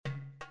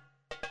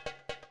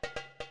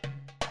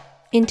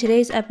In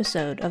today's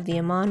episode of the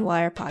Iman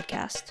Wire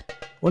podcast.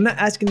 We're not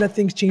asking that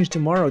things change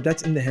tomorrow.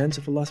 That's in the hands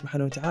of Allah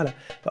subhanahu wa ta'ala.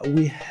 But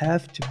we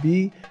have to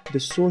be the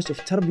source of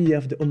tarbiyah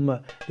of the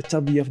ummah, the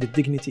tarbiyah of the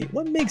dignity.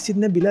 What makes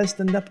Sayyidina Bilal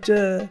stand up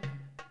to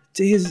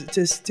his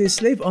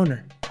slave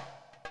owner?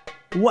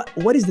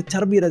 What is the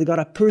tarbiyah that got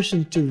a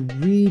person to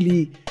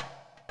really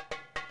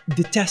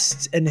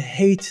detest and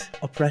hate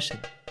oppression?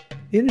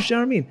 You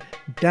understand what I mean?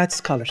 That's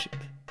scholarship.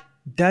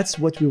 That's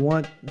what we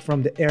want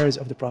from the heirs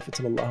of the Prophet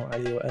sallallahu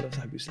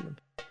alaihi wasallam.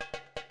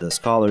 The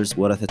scholars,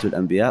 warathatul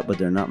anbiya, but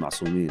they're not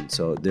ma'sumin.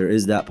 So there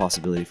is that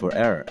possibility for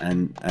error,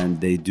 and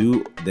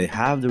they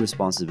have the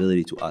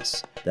responsibility to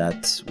us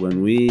that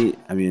when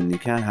you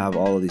can't have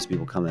all of these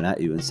people coming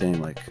at you and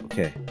saying like,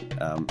 okay,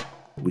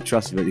 we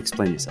trust you, but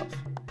explain yourself,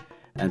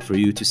 and for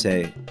you to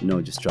say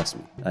no, just trust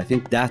me. I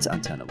think that's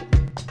untenable.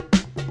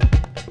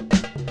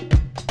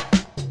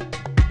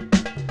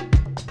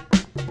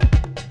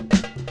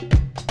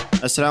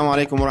 Assalamu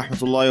alaikum wa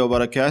rahmatullahi wa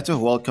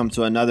barakatuh. Welcome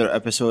to another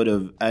episode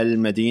of Al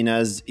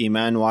Madina's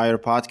Iman Wire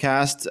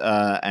podcast.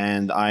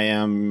 And I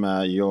am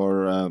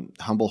your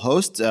humble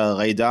host,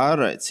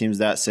 Ghaidar. It seems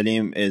that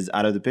Salim is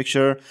out of the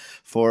picture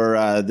for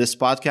this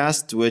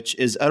podcast, which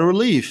is a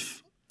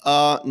relief.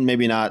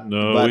 Maybe not.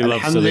 No, but we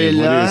love Salim.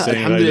 What are you saying,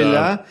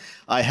 alhamdulillah,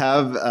 I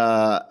have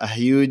a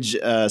huge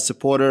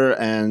supporter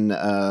and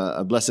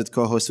a blessed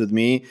co-host with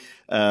me,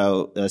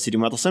 Sidi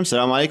Mu'tasim.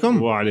 Assalamu alaikum.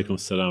 Wa alaikum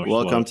assalam.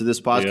 Welcome to this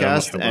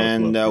podcast.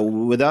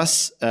 With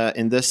us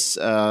in this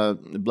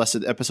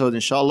blessed episode,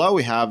 inshallah,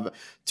 we have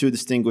two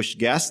distinguished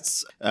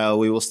guests.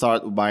 We will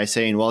start by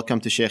saying welcome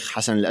to Sheikh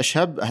Hassan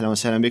Al-Ashhab. Ahlan wa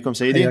sahlan bikum,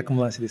 Sayyidi. Hayyakum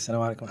Allah, Sayyidi.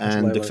 Assalamu alaikum.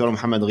 And Dr.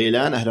 Muhammad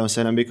Ghilan. Ahlan wa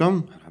sahlan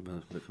bikum.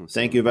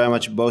 Thank you very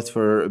much both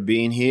for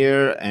being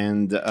here.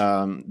 And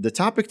the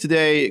topic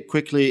today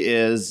quickly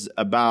is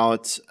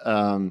about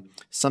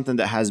something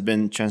that has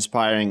been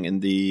transpiring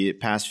in the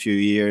past few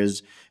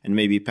years and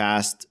maybe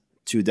past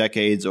 2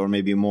 decades or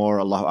maybe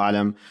more, Allahu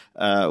Alam,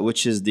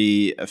 which is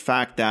the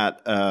fact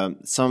that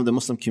some of the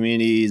Muslim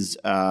communities,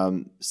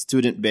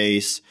 student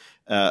base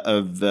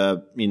of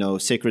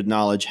sacred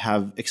knowledge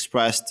have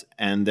expressed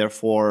and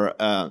therefore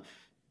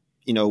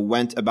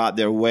went about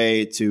their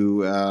way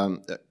to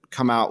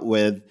come out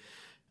with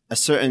a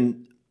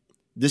certain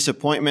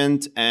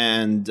disappointment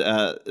and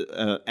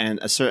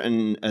a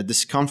certain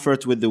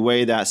discomfort with the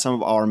way that some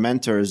of our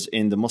mentors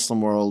in the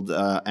Muslim world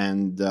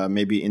and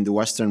maybe in the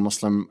Western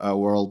Muslim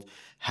world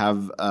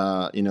have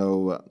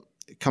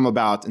come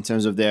about in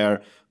terms of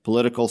their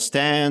political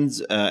stands,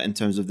 in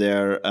terms of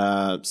their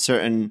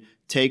certain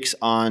takes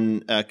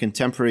on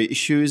contemporary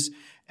issues.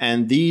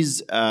 And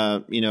these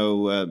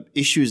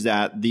issues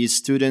that these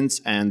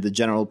students and the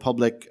general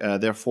public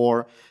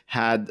therefore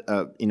had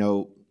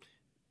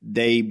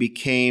they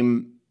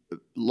became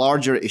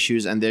larger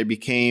issues, and they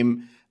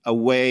became a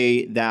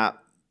way that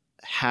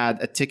had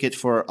a ticket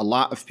for a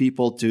lot of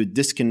people to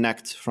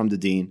disconnect from the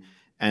deen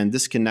and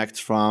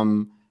disconnect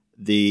from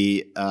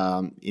the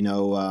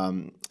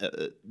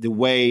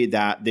way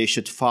that they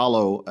should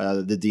follow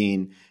the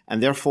deen.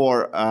 And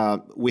therefore,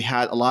 we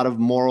had a lot of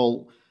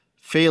moral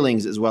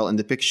failings as well in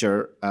the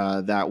picture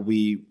that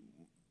we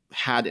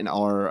had in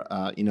our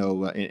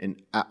in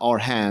our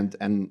hand.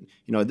 And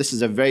this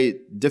is a very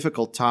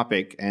difficult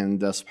topic, and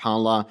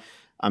subhanallah,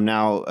 I'm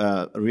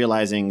now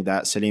realizing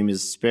that Salim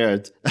is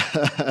spared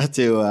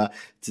to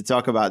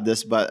talk about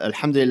this. But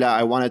alhamdulillah,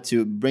 I wanted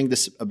to bring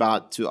this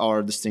about to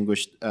our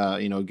distinguished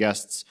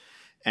guests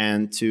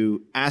and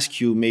to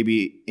ask you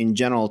maybe in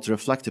general to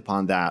reflect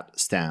upon that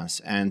stance,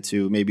 and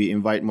to maybe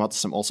invite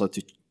Mu'tasim also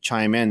to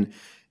chime in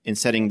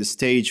setting the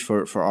stage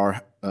for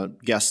our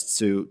guests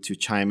to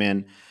chime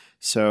in.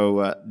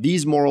 So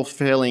these moral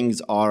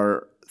failings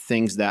are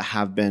things that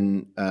have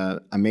been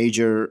a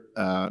major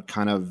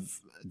kind of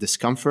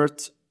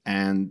discomfort,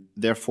 and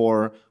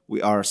therefore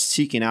we are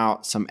seeking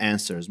out some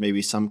answers,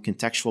 maybe some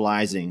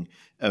contextualizing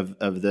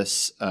of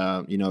this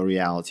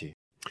reality.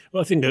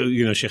 Well, I think,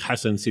 Sheikh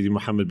Hassan, Sidi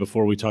Muhammad,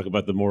 before we talk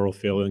about the moral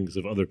failings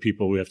of other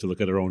people, we have to look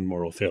at our own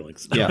moral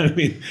failings. Yeah. I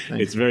mean,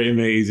 it's very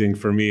amazing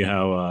for me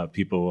how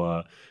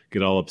people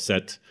get all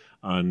upset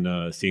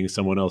on seeing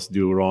someone else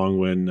do wrong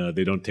when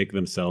they don't take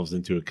themselves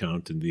into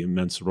account and the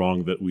immense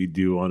wrong that we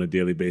do on a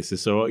daily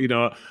basis. So,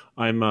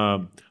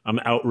 I'm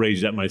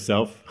outraged at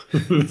myself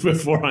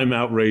before I'm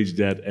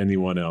outraged at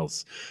anyone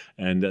else.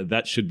 And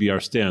that should be our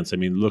stance. I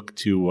mean, look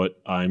to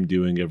what I'm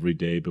doing every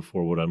day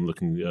before what I'm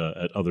looking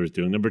at others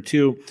doing. Number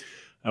two,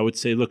 I would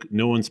say, look,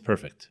 no one's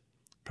perfect.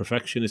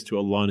 Perfection is to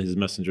Allah and His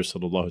Messenger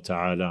sallallahu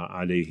ta'ala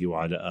alayhi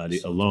wa ala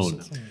ali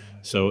alone.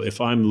 So if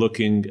I'm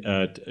looking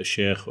at a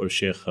sheikh or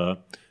sheikha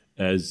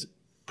as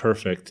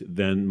perfect,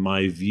 then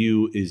my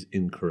view is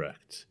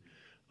incorrect.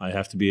 I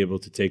have to be able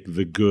to take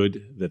the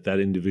good that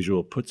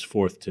individual puts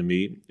forth to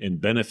me and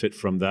benefit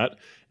from that.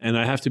 And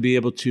I have to be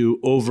able to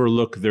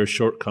overlook their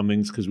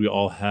shortcomings, because we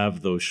all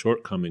have those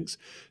shortcomings.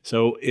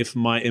 So if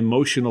my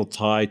emotional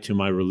tie to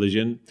my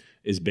religion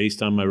is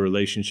based on my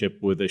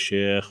relationship with a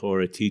sheikh or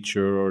a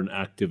teacher or an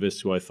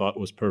activist who I thought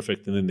was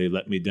perfect and then they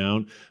let me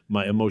down,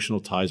 my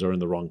emotional ties are in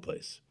the wrong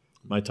place.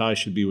 My tie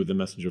should be with the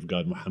Messenger of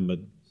God,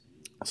 Muhammad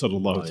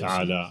sallallahu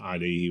ta'ala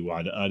alayhi wa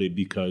ala alihi,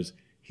 because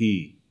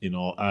he, in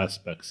all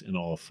aspects, in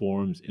all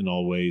forms, in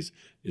all ways,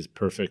 is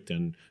perfect.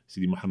 And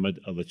Sidi Muhammad,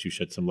 I'll let you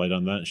shed some light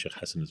on that, and Sheikh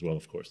Hassan as well,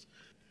 of course.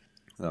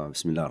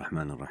 بسم الله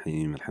الرحمن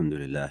الرحيم الحمد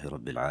لله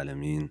رب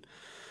العالمين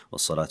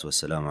والصلاة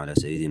والسلام على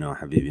سيدنا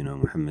وحبيبنا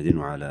محمد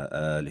وعلى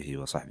آله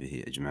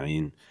وصحبه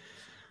أجمعين.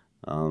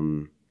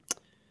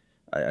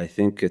 I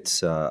think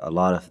it's a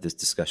lot of this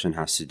discussion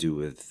has to do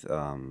with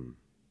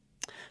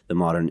the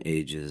modern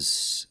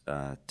age's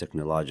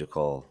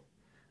technological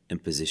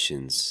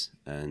impositions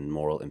and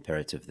moral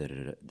imperative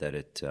that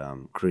it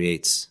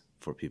creates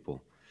for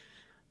people.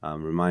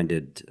 I'm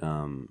reminded,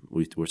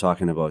 we're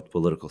talking about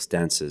political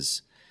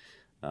stances.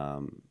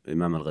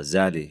 Imam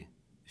al-Ghazali,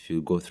 if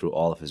you go through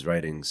all of his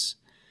writings,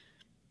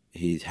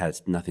 he had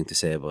nothing to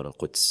say about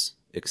Al-Quds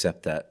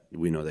except that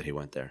we know that he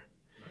went there.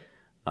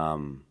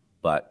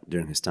 But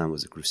during his time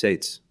was the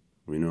Crusades.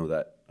 We know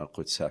that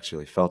Al-Quds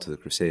actually fell to the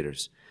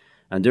Crusaders.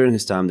 And during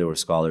his time, there were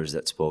scholars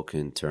that spoke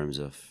in terms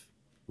of,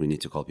 we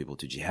need to call people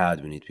to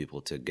jihad, we need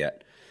people to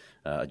get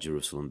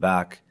Jerusalem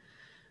back.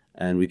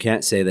 And we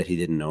can't say that he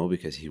didn't know,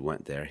 because he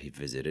went there, he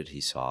visited,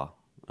 he saw,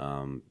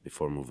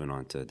 before moving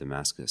on to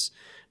Damascus.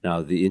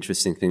 Now, the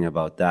interesting thing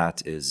about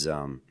that is,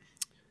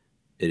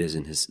 it is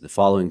in the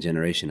following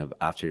generation of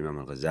after Imam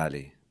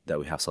al-Ghazali that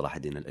we have Salah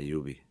ad-Din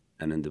al-Ayyubi.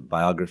 And in the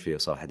biography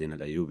of Salah ad-Din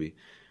al-Ayyubi,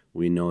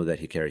 we know that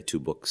he carried 2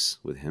 books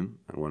with him,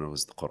 and one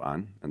was the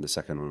Quran, and the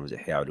second one was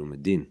Ihya Ulum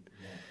ad-Din.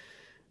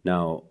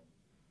 Now,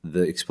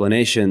 the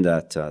explanation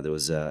that there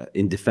was,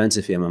 in defense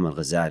of Imam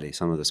al-Ghazali,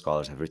 some of the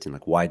scholars have written,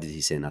 like, why did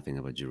he say nothing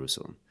about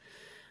Jerusalem?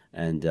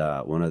 And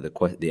one of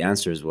the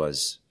answers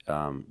was,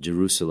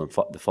 Jerusalem,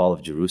 the fall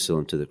of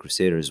Jerusalem to the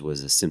Crusaders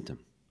was a symptom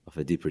of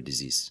a deeper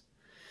disease.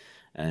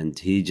 And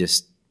he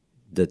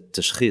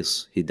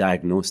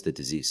diagnosed the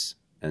disease.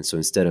 And so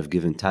instead of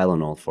giving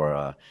Tylenol for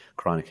a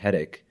chronic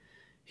headache,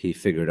 he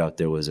figured out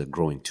there was a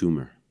growing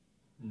tumor.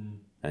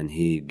 And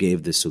he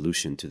gave the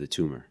solution to the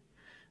tumor.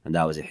 And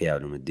that was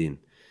Ihya Ulum ad-Din.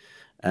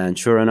 And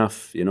sure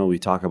enough, we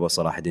talk about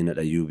Salah ad-Din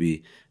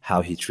al-Ayyubi,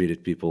 how he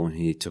treated people when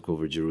he took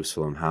over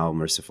Jerusalem, how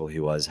merciful he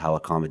was, how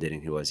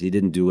accommodating he was. He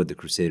didn't do what the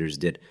Crusaders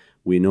did.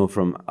 We know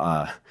from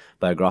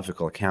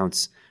biographical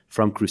accounts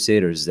from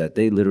Crusaders that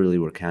they literally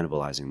were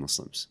cannibalizing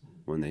Muslims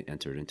when they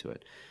entered into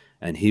it.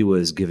 And he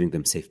was giving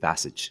them safe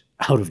passage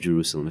out of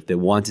Jerusalem. If they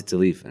wanted to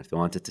leave, and if they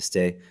wanted to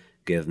stay,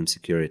 gave them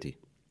security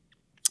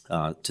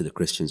to the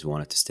Christians who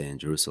wanted to stay in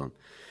Jerusalem.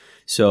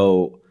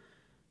 So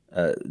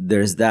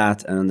there's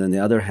that. And on the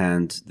other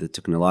hand, the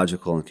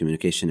technological and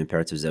communication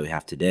imperatives that we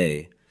have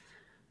today,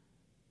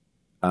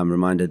 I'm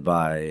reminded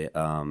by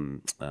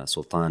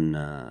Sultan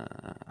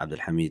Abdul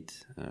Hamid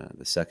II,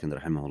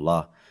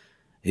 rahimahullah.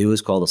 He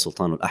was called the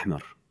Sultan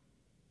al-Ahmar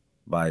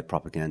by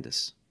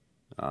propagandists.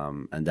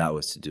 And that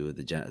was to do with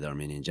the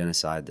Armenian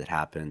genocide that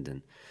happened.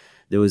 And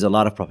there was a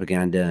lot of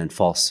propaganda and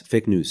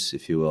fake news,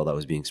 if you will, that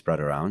was being spread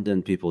around.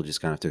 And people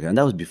just kind of took it. And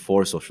that was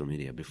before social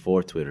media,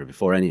 before Twitter,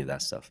 before any of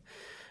that stuff.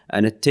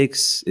 And it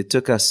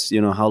took us,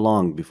 how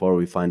long before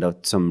we find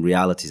out some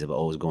realities about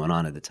what was going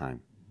on at the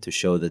time to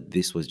show that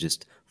this was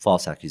just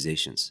false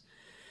accusations.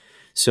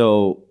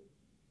 So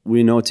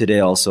we know today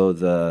also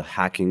the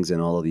hackings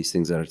and all of these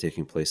things that are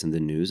taking place in the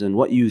news. And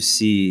what you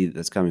see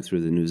that's coming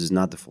through the news is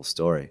not the full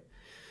story.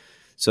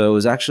 So it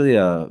was actually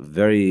a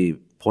very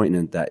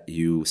poignant that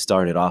you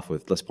started off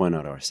with, let's point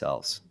out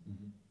ourselves.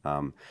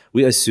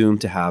 We assume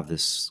to have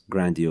this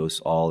grandiose,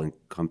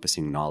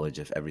 all-encompassing knowledge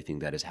of everything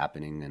that is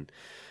happening,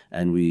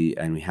 and we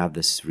have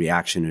this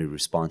reactionary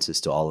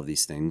responses to all of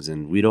these things,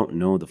 and we don't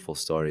know the full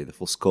story, the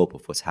full scope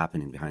of what's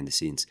happening behind the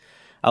scenes.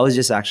 I was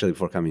just actually,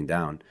 before coming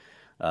down,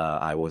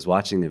 I was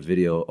watching a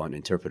video on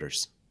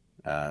interpreters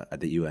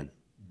at the UN,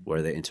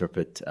 where they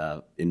interpret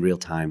in real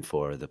time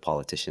for the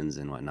politicians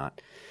and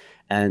whatnot.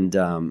 And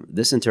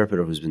this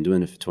interpreter, who's been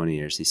doing it for 20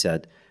 years, he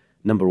said,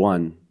 number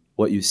one,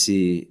 what you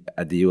see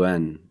at the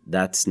UN,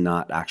 that's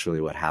not actually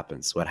what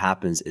happens. What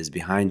happens is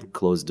behind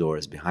closed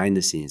doors, behind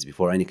the scenes,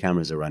 before any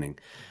cameras are running,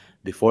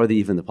 before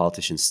even the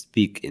politicians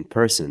speak in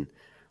person,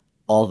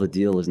 all the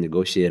deal is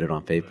negotiated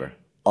on paper.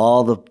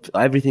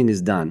 Everything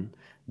is done.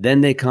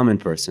 Then they come in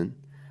person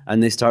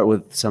and they start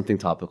with something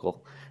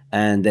topical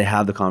and they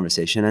have the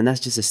conversation. And that's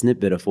just a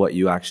snippet of what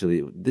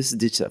this is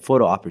just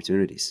photo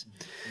opportunities.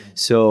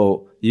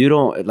 So you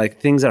don't,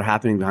 things are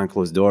happening behind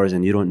closed doors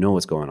and you don't know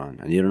what's going on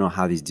and you don't know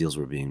how these deals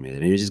were being made.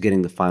 And you're just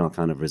getting the final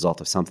kind of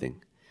result of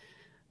something.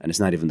 And it's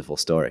not even the full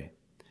story.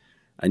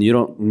 And you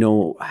don't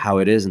know how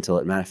it is until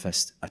it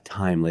manifests a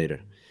time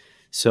later.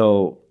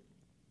 So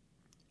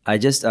I've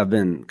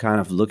been kind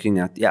of looking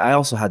at, I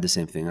also had the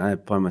same thing. I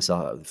point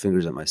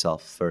fingers at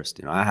myself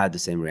first. I had the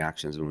same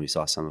reactions when we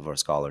saw some of our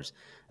scholars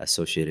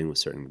associating with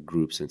certain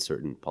groups and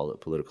certain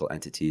political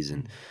entities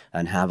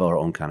and have our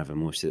own kind of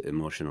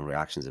emotional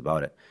reactions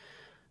about it.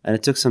 And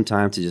it took some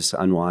time to just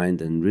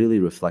unwind and really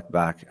reflect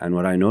back. And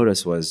what I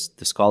noticed was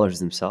the scholars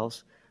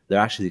themselves, they're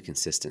actually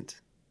consistent.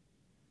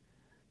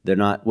 They're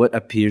not what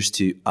appears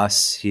to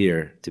us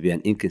here to be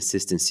an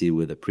inconsistency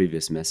with a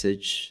previous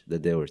message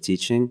that they were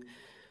teaching.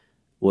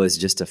 was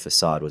just a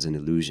facade, was an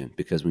illusion.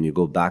 Because when you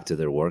go back to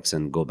their works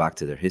and go back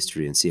to their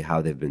history and see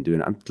how they've been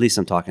doing, at least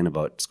I'm talking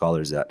about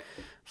scholars that,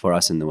 for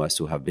us in the West,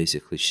 who have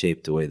basically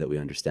shaped the way that we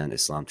understand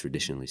Islam,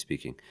 traditionally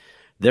speaking,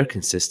 they're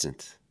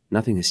consistent.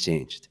 Nothing has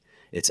changed.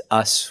 It's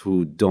us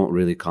who don't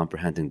really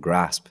comprehend and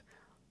grasp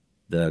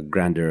the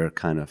grander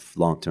kind of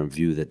long-term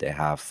view that they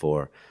have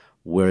for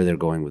where they're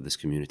going with this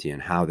community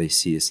and how they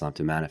see Islam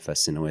to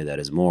manifest in a way that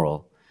is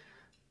moral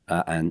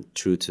and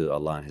true to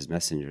Allah and His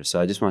Messenger. So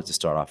I just wanted to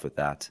start off with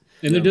that.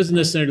 And it doesn't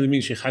necessarily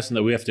mean, Sheikh Hassan,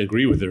 that we have to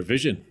agree with their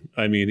vision.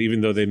 I mean,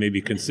 even though they may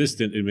be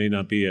consistent, it may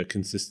not be a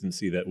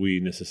consistency that we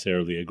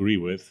necessarily agree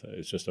with.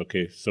 It's just,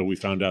 okay, so we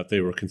found out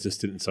they were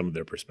consistent in some of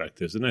their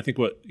perspectives. And I think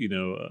what,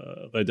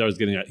 Ghaidar is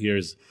getting at here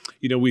is,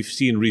 we've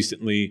seen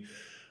recently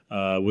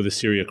with the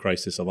Syria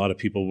crisis, a lot of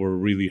people were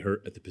really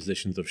hurt at the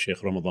positions of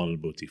Sheikh Ramadan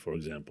al-Bouti, for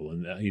example.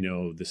 And,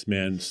 this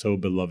man so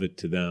beloved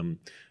to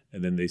them.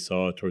 And then they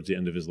saw towards the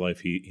end of his life,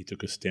 he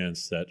took a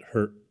stance that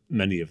hurt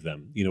many of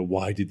them.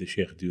 Why did the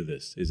Sheikh do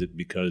this? Is it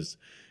because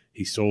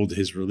he sold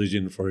his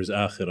religion for his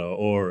akhirah?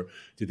 Or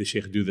did the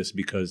Sheikh do this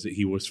because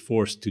he was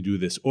forced to do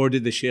this? Or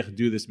did the Sheikh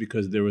do this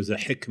because there was a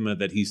hikmah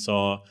that he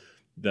saw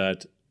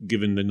that,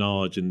 given the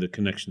knowledge and the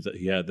connections that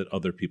he had, that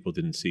other people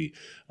didn't see?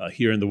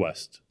 Here in the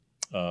West,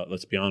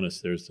 let's be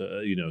honest, there's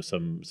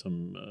some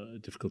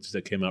difficulties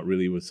that came out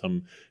really with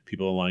some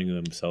people aligning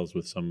themselves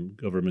with some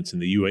governments in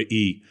the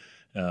UAE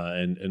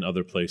and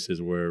other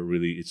places where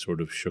really it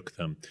sort of shook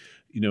them.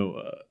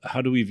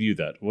 How do we view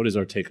that? What is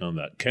our take on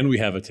that? Can we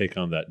have a take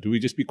on that? Do we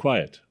just be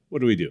quiet? What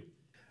do we do?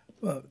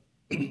 Well,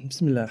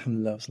 Bismillah,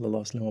 alhamdulillah,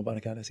 sallallahu alayhi wa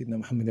barak ala Sayyidina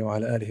Muhammad wa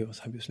ala alihi wa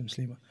sahbihi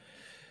wa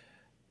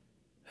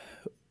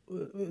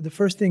sallam. The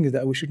first thing is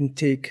that we shouldn't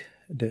take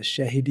the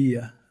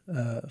shahidiyah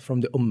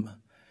from the ummah.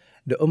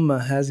 The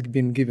ummah has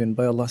been given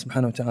by Allah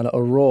subhanahu wa ta'ala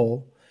a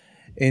role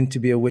in to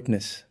be a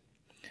witness,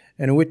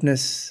 and a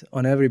witness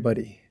on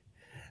everybody.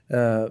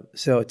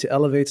 So to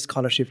elevate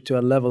scholarship to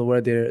a level where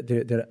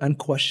they're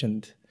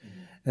unquestioned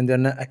and they're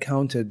not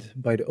accounted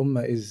by the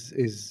ummah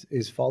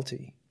is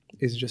faulty,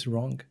 is just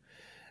wrong.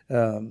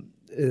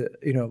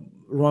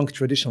 Wrong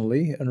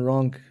traditionally and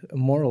wrong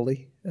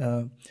morally.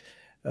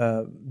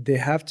 They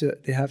have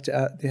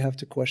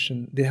to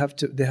question. They have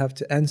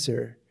to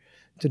answer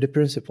to the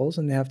principles,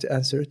 and they have to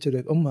answer to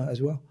the ummah as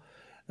well.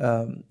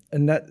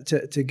 And that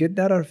to get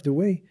that out of the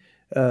way,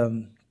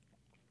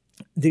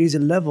 there is a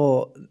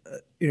level.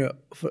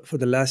 For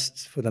the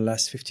last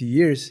 50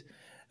 years,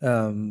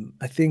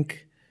 I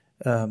think,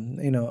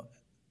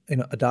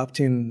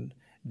 adopting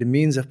the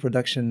means of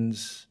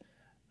productions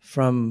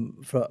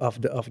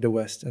of the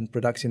West and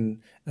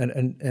production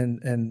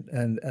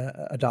and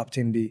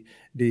adopting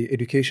the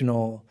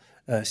educational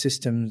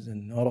systems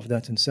and all of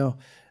that, and so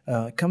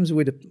comes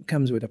with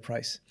a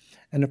price.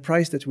 And the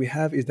price that we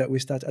have is that we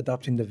start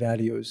adopting the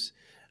values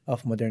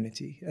of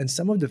modernity. And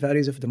some of the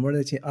values of the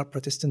modernity are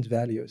Protestant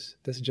values.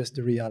 That's just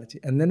the reality.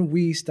 And then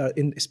we start,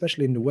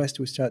 especially in the West,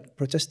 we start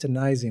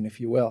Protestantizing, if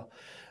you will,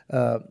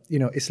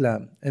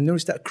 Islam. And then we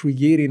start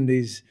creating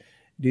these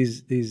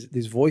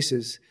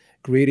voices,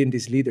 creating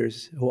these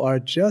leaders who are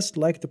just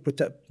like the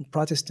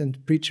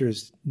Protestant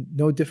preachers,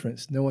 no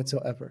difference, no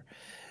whatsoever.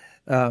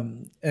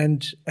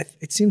 And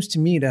it seems to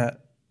me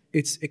that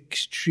it's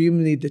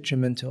extremely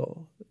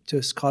detrimental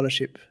to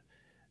scholarship,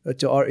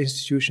 to our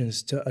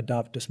institutions, to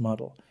adopt this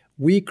model.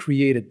 We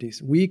created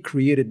this. We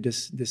created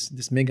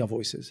this mega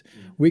voices.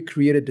 We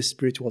created the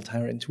spiritual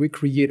tyrants. We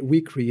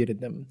created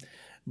them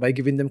by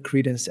giving them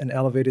credence and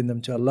elevating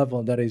them to a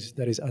level that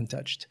is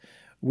untouched.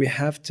 We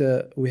have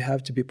to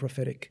be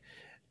prophetic.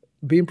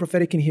 Being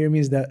prophetic in here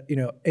means that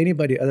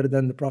anybody other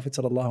than the Prophet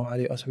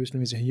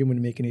ﷺ is a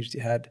human making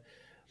ijtihad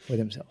for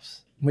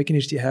themselves, making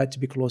ijtihad to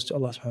be close to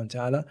Allah subhanahu wa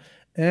ta'ala,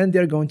 and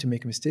they're going to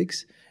make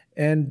mistakes.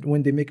 And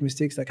when they make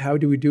mistakes, like how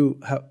do we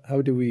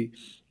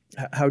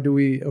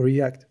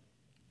react?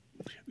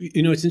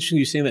 It's interesting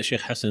you saying that,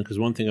 Sheikh Hassan, because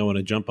one thing I want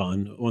to jump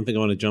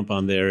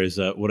on there is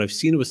what I've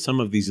seen with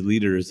some of these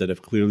leaders that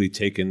have clearly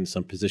taken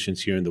some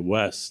positions here in the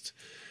West.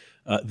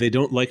 They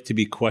don't like to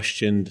be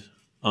questioned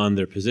on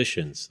their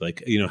positions.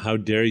 Like, how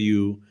dare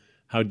you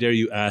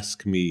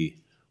ask me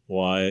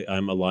why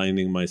I'm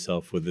aligning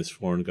myself with this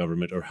foreign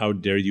government, or how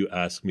dare you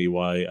ask me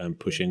why I'm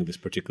pushing this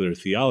particular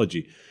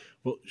theology?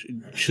 Well,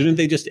 shouldn't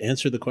they just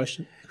answer the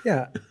question?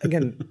 Yeah.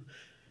 Again,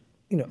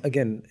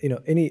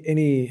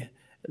 any.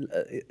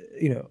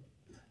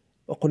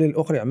 وقل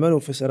الأخرى اعملوا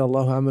فسيرى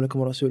الله عملكم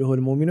ورسوله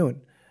المؤمنون.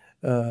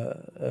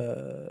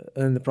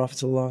 And the Prophet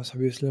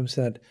ﷺ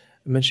said,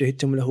 "Man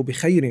shahidtum lahu bi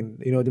khairin."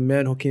 The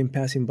man who came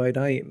passing by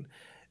dying,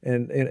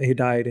 and he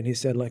died, and he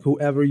said, like,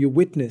 whoever you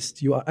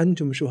witnessed, you are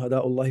antum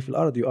shuhada'ullahi fil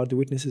ard. You are the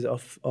witnesses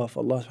of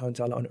Allah subhanahu wa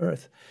ta'ala on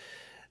earth.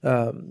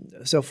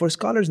 So for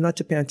scholars not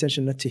to pay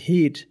attention, not to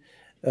heed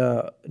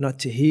to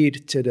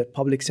the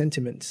public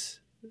sentiments,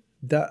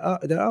 that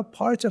are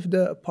part of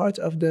the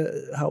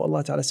how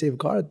Allah Ta'ala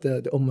safeguard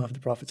the ummah of the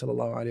Prophet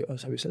sallallahu alaihi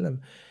wasallam,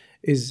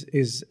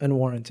 is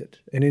unwarranted,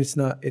 and it's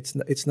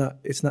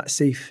not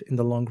safe in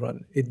the long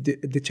run. It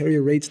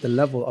deteriorates the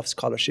level of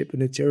scholarship and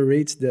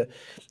deteriorates the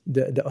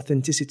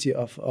authenticity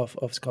of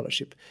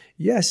scholarship.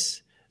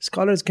 Yes,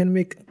 scholars can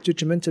make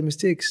judgmental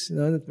mistakes.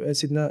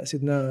 Sidna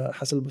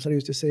Hasan al-Basri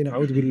used to say,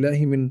 "Na'udhu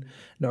billahi min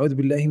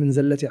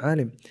zallati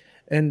alim,"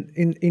 and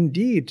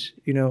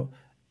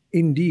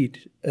indeed,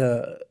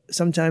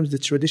 sometimes the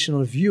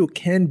traditional view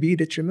can be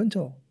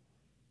detrimental.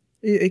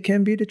 It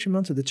can be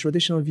detrimental. The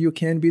traditional view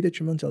can be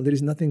detrimental. There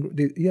is nothing.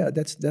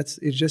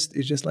 It's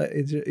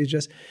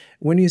just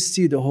when you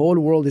see the whole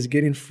world is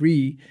getting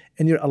free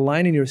and you're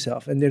aligning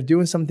yourself and they're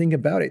doing something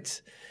about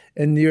it,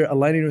 and you're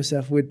aligning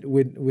yourself with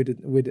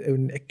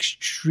an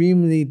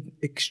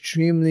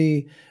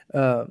extremely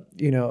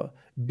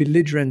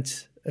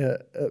belligerent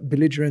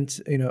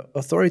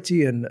authority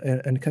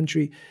and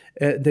country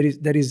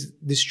that is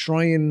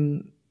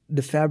destroying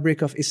the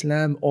fabric of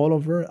Islam all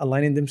over,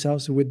 aligning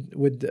themselves with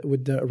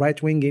the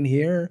right wing in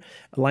here,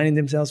 aligning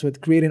themselves with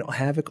creating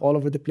havoc all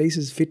over the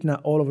places, fitna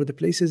all over the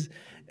places,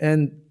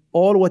 and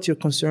all what you're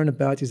concerned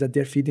about is that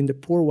they're feeding the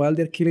poor while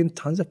they're killing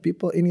tons of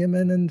people in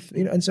Yemen and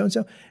so on.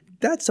 So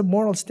that's a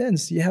moral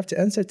stance. You have to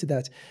answer to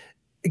that.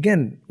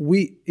 Again,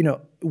 we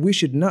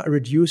should not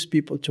reduce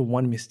people to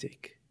one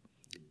mistake.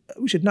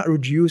 We should not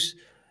reduce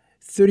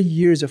 30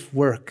 years of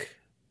work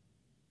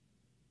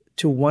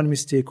to one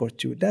mistake or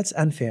two. That's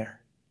unfair.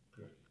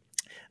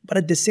 But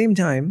at the same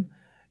time,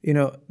 we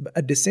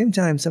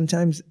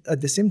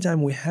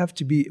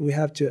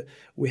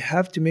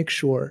have to make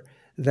sure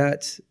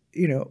that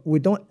we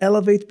don't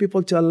elevate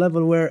people to a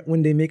level where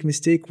when they make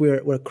mistake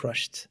we're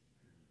crushed.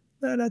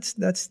 No,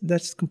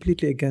 that's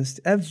completely against.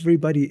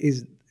 Everybody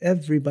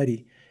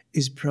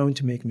is prone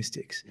to make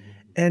mistakes,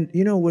 and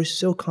we're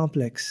so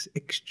complex,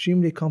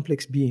 extremely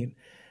complex being,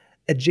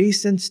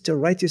 adjacent to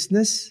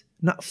righteousness,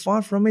 not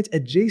far from it,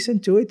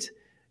 adjacent to it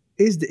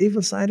is the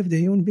evil side of the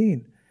human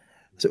being.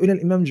 So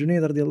Imam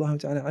Junayd radiallahu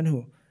ta'ala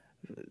anhu,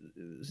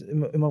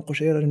 Imam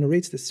Qushayra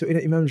narrates this. So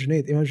Imam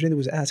Junayd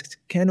was asked,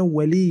 "Can a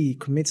wali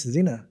commit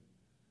zina?"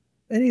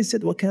 And he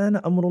said, "وَكَانَ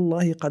أَمْرُ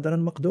اللَّهِ قَدَرًا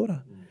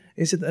مَقْدُورًا."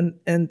 He said,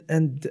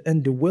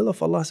 and the will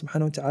of Allah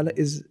subhanahu wa ta'ala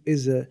is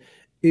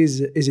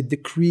a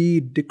decree.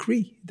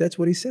 That's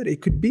what he said.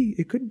 It could be,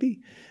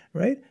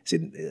 right?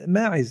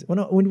 Ma'iz.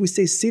 When we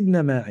say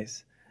Sidna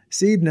Ma'iz,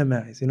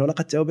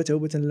 لقد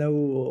توبة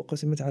لو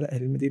قسمت على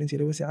أهل المدينة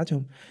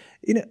لوسعتهم.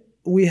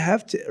 We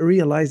have to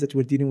realize that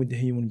we're dealing with the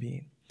human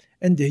being.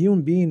 And the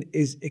human being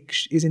is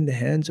in the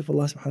hands of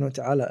Allah subhanahu wa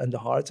ta'ala, and the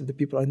hearts of the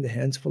people are in the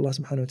hands of Allah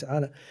subhanahu wa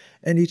ta'ala.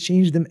 And He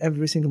changed them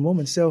every single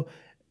moment. So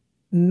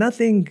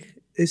nothing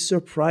is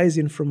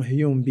surprising from a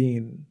human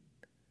being.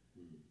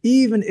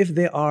 Even if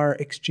they are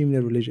extremely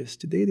religious.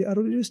 Today they are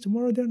religious,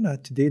 tomorrow they're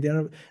not. Today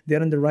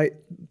they're on the right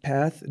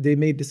path, they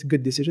made this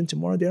good decision,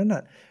 tomorrow they are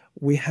not.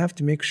 We have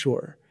to make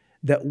sure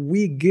that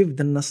we give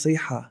the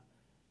nasiha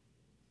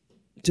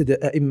to the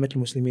أئمة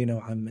المسلمين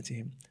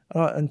وعامتهم.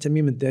 عن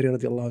تميم الداري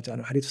رضي الله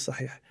تعالى حديث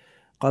الصحيح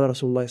قال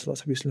رسول الله صلى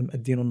الله عليه وسلم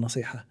الدين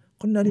النصيحة.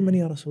 قلنا لمن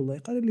يا رسول الله؟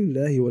 قال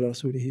لله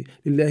ولرسوله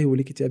لله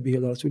ولكتابه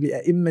ولرسوله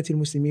أئمة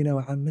المسلمين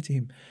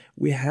وعامتهم.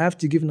 We have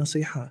to give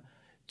nasiha,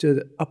 to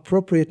the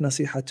appropriate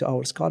nasiha to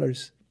our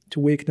scholars, to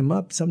wake them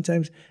up.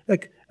 Sometimes, I'll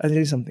tell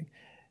you something.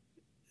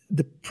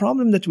 The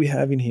problem that we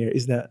have in here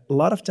is that a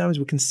lot of times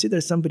we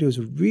consider somebody who's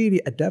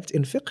really adept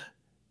in fiqh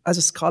as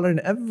a scholar in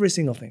every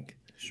single thing.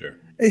 Sure.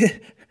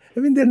 I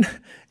mean,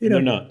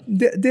 they're not.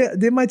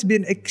 They might be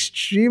an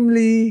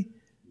extremely,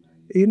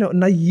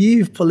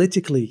 naive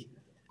politically.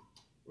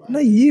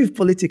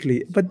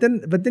 But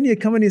then you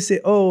come and you say,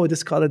 "Oh, the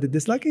scholar did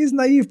this." Like, he's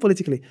naive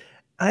politically.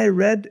 I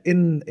read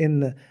in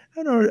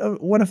I don't know,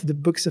 one of the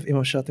books of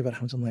Imam Shatibi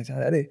rahmatullahi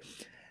ta'ala,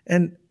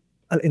 and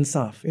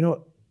Al-Insaf.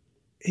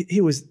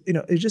 He was,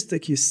 it's just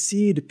like you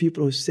see the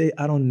people who say,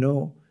 I don't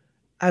know,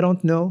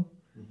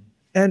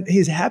 and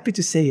he's happy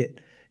to say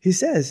it. He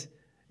says,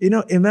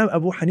 Imam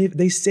Abu Hanif,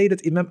 they say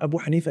that Imam Abu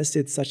Hanifa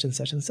said such and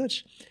such and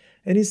such.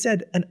 And he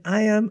said, and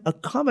I am a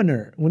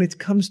commoner when it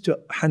comes to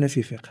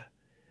Hanafi fiqh.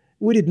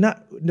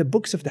 The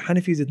books of the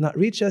Hanafis did not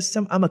reach us.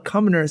 I'm a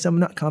commoner, so I'm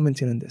not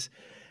commenting on this.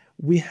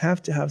 We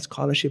have to have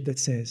scholarship that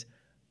says,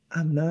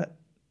 I'm not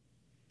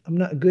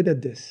good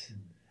at this.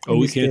 Oh,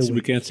 we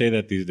can't say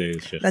that these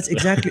days. Sheikh. That's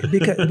exactly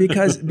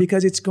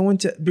because it's going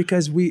to,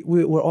 because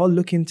we're all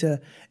looking to,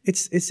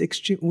 it's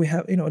extreme. We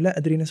have لا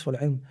أدري نصف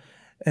العلم,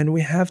 and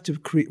we have to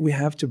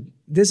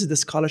this is the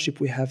scholarship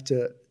we have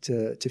to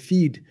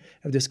feed,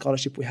 of the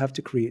scholarship we have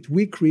to create.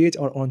 We create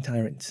our own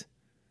tyrants,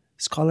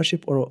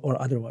 scholarship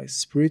or otherwise,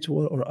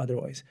 spiritual or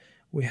otherwise.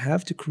 We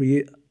have to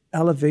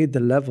elevate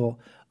the level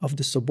of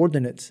the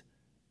subordinates.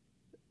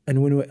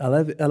 And when we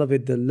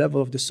elevate the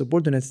level of the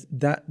subordinates,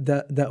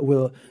 that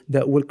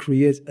will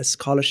create a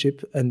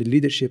scholarship and a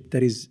leadership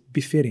that is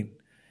befitting.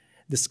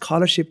 The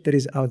scholarship that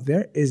is out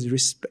there is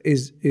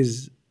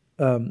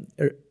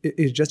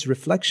just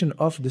reflection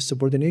of the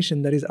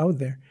subordination that is out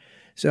there.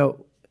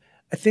 So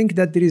I think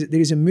that there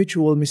is a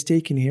mutual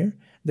mistake in here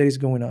that is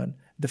going on.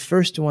 The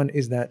first one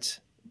is that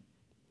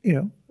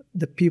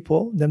the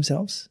people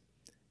themselves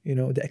You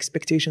know, the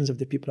expectations of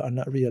the people are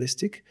not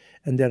realistic,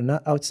 and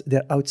they're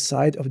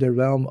outside of the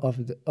realm of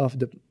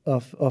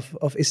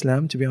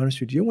Islam. To be honest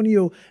with you, when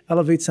you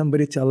elevate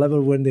somebody to a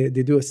level when they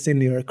do a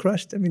sin, you're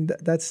crushed. I mean,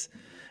 that's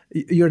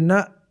you're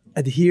not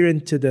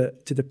adhering to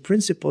the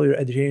principle. You're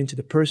adhering to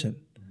the person,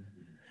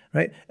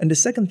 right? And the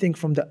second thing,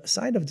 from the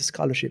side of the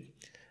scholarship,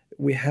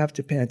 we have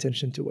to pay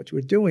attention to what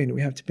we're doing.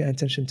 We have to pay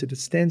attention to the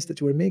stance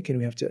that we're making.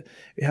 We have to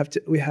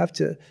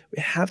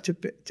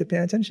pay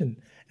attention,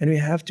 and we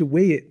have to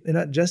weigh it, and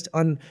not just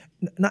on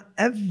not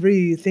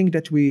everything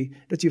that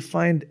you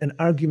find an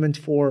argument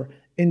for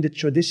in the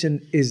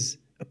tradition is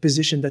a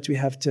position that we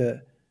have to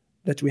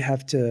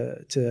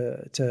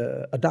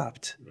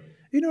adopt. Right.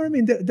 You know what I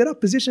mean? There are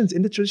positions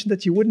in the tradition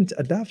that you wouldn't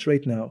adopt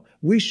right now.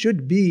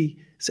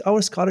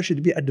 Our scholars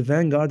should be at the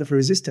vanguard of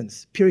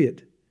resistance,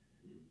 period.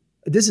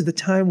 This is the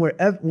time where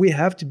we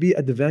have to be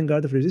at the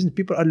vanguard of resistance.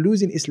 People are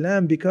losing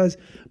Islam because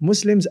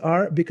Muslim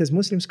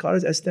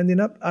scholars are standing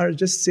up, are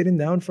just sitting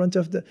down in front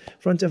of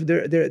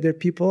their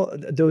people,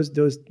 those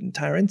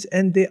tyrants,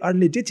 and they are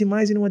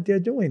legitimizing what they're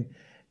doing.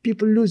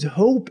 People lose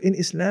hope in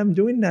Islam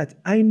doing that.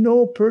 I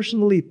know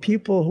personally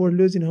people who are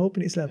losing hope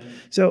in Islam.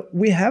 So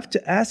we have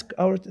to ask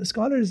our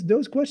scholars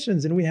those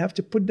questions, and we have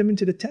to put them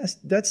into the test.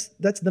 That's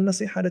the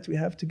nasiha that we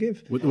have to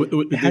give.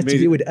 It has to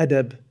be with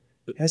adab.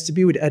 It has to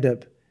be with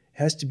adab. It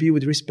has to be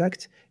with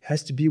respect. It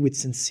has to be with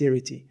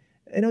sincerity.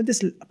 You know,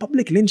 this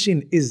public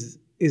lynching is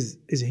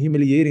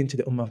humiliating to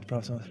the Ummah of the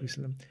Prophet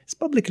ﷺ. This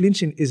public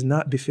lynching is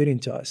not befitting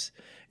to us.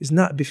 It's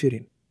not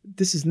befitting.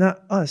 This is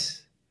not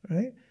us,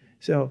 right?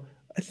 So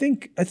I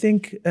think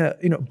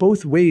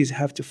both ways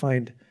have to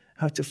find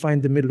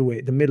the middle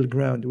way, the middle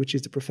ground, which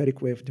is the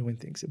prophetic way of doing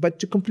things. But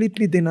to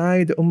completely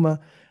deny the Ummah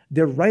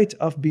their right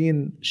of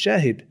being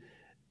shahid,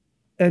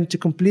 and to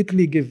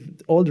completely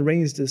give all the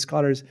reins to the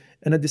scholars,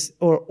 and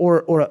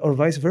or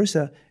vice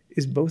versa,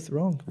 is both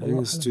wrong. I think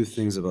there's two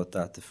things about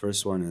that. The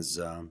first one is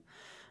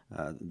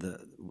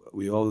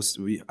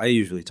I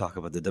usually talk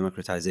about the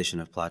democratization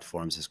of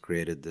platforms has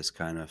created this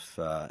kind of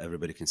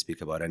everybody can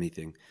speak about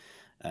anything.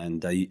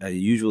 And I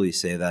usually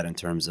say that in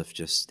terms of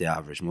just the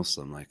average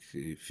Muslim, like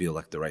you feel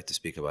like the right to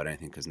speak about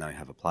anything because now you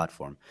have a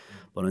platform.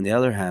 But on the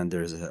other hand,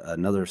 there's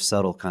another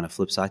subtle kind of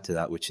flip side to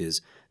that, which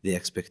is the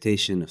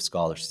expectation of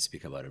scholars to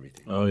speak about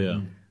everything. Oh, yeah.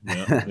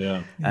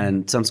 Yeah.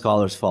 And some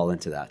scholars fall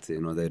into that.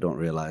 You know, they don't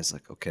realize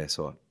like, okay,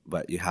 so,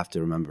 but you have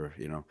to remember,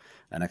 you know,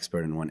 an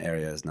expert in one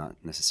area is not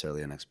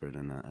necessarily an expert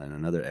in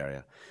another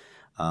area.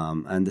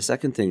 And the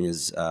second thing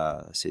is,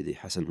 Sayyidi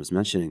Hassan was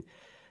mentioning,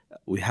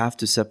 we have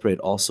to separate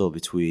also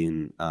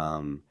between,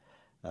 وَأَمْرُهُمْ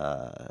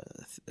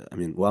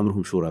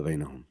شُورَى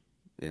بَيْنَهُم.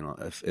 You know,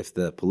 if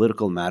the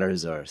political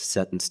matters are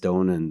set in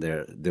stone and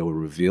they were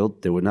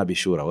revealed, there would not be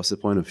shura. What's the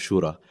point of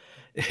shura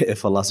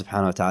if Allah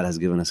subhanahu wa ta'ala has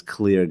given us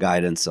clear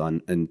guidance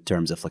in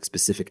terms of like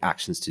specific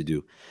actions to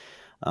do?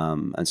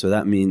 And so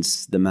that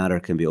means the matter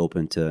can be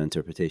open to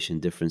interpretation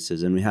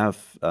differences. And we have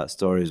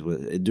stories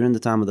during the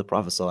time of the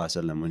Prophet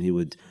ﷺ when he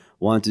would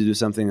want to do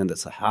something and the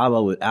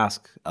Sahaba would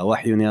ask,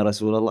 أَوَحْيٌ يَا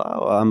رَسُولَ اللَّهِ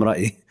وَأَمْ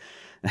رَأِي?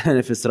 And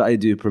if it's ra'i,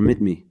 do you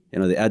permit me? You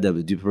know, the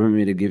adab, do you permit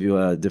me to give you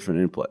a different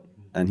input?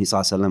 And he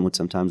ﷺ would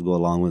sometimes go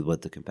along with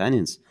what the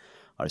companions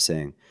are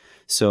saying.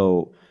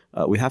 So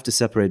we have to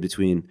separate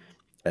between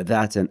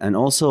that and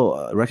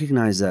also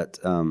recognize that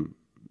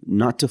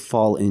not to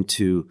fall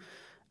into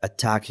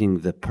attacking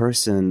the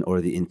person or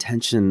the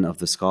intention of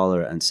the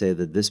scholar and say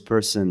that this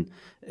person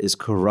is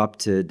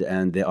corrupted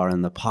and they are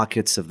in the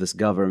pockets of this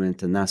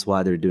government and that's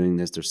why they're doing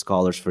this. They're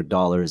scholars for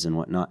dollars and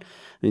whatnot.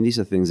 I mean, these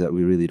are things that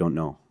we really don't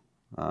know.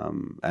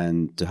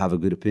 And to have a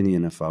good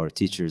opinion of our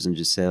teachers and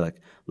just say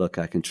like, look,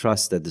 I can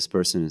trust that this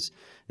person is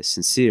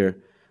sincere,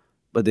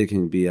 but they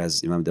can be,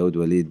 as Imam Dawood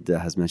Walid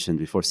has mentioned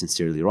before,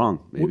 sincerely wrong.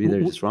 Maybe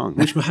they're just wrong.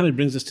 Which, Muhammad,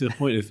 brings us to the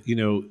point of,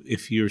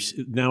 if you're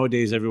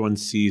nowadays, everyone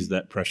sees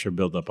that pressure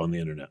build up on the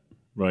internet,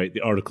 right?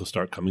 The articles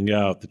start coming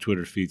out, the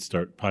Twitter feeds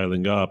start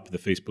piling up, the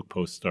Facebook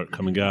posts start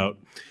coming out.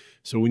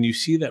 So when you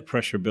see that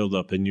pressure build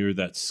up and you're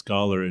that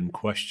scholar in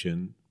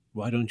question,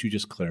 why don't you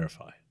just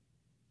clarify?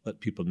 Let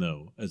people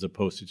know, as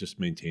opposed to just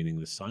maintaining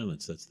the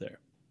silence that's there.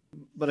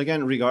 But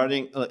again,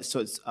 regarding,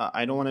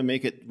 I don't want to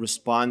make it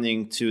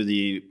responding to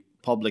the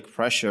public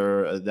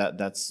pressure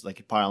that's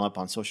like piling up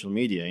on social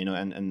media,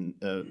 and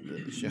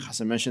Sheikh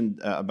Hassan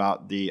mentioned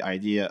about the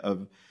idea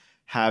of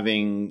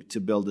having to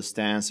build a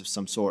stance of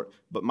some sort.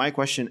 But my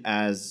question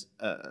as,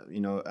 a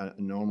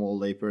normal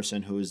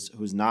layperson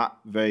who's not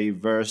very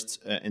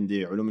versed in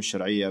the ulum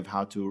al-shar'iyya of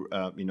how to,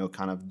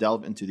 kind of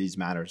delve into these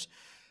matters,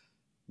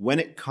 when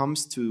it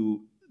comes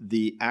to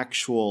the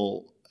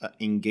actual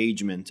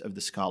engagement of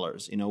the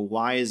scholars,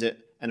 why is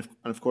it, and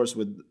of course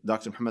with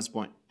Dr. Muhammad's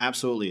point,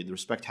 absolutely, the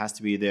respect has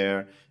to be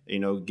there,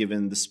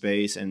 given the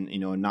space and,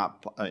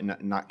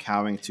 not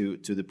cowing to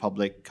the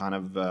public kind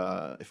of,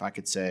 if I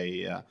could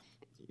say,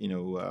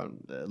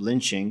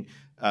 lynching,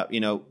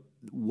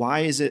 why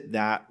is it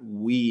that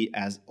we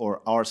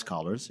or our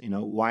scholars,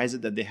 why is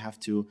it that they have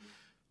to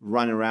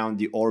run around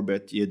the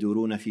orbit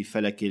يدورون في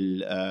فلك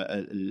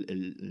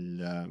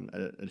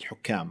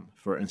الحكام,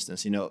 for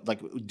instance.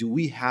 Like, do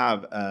we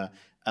have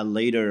a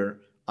later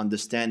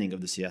understanding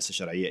of the siyasa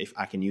shar'iyya, if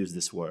I can use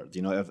this word,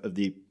 of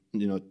the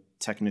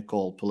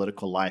technical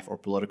political life or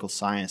political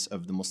science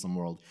of the Muslim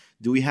world?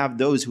 Do we have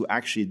those who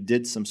actually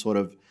did some sort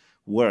of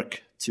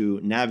work to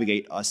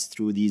navigate us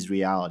through these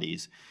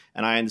realities?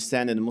 And I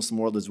understand in the Muslim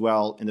world as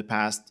well, in the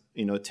past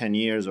 10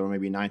 years or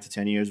maybe 9 to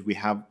 10 years, we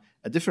have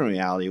a different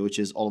reality, which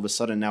is all of a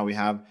sudden now we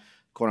have,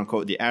 quote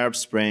unquote, the Arab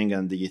Spring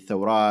and the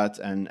Thawrat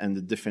and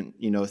the different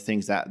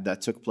things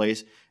that took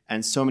place.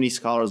 And so many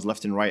scholars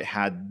left and right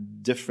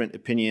had different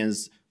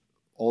opinions,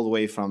 all the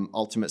way from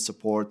ultimate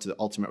support to the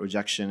ultimate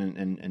rejection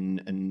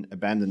and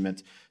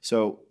abandonment.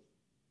 So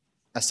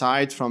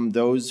aside from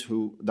those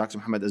who Dr.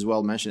 Muhammad as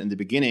well mentioned in the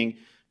beginning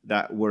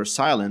that were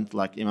silent,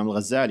 like Imam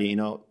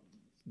al-Ghazali,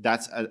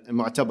 that's a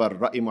mu'tabar,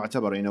 ra'i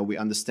mu'tabar, we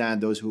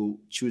understand those who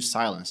choose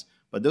silence.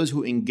 But those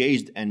who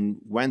engaged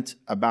and went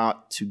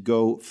about to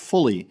go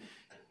fully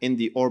in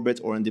the orbit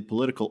or in the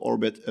political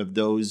orbit of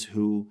those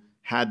who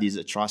had these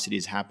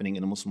atrocities happening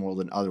in the Muslim world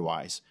and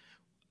otherwise,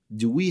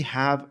 do we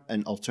have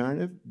an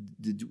alternative?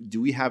 Do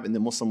we have in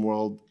the Muslim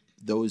world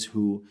those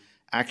who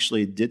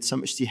actually did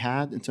some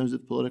ijtihad in terms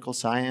of political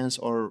science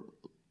or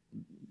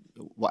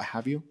what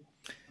have you?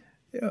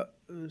 Yeah,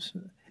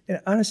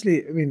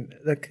 honestly, I mean,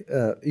 like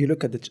you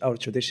look at our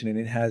tradition and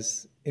it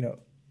has,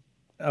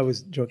 I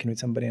was joking with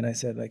somebody and I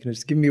said, like,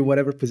 just give me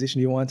whatever position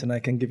you want and I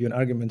can give you an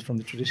argument from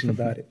the tradition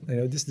about it.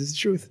 This is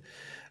truth.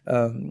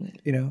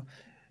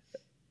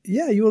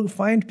 Yeah, you will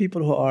find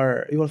people who are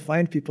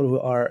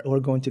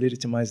going to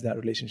legitimize that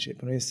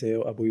relationship. When you say,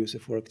 oh, Abu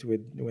Yusuf worked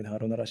with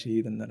Harun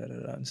al-Rashid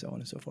and so on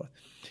and so forth.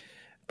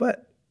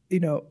 But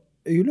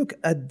you look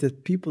at the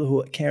people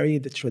who carry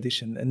the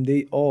tradition, and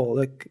they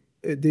all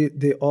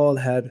they all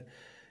had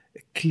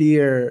a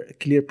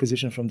clear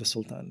position from the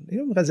Sultan.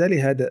 Ghazali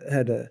had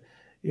a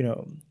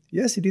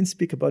yes, he didn't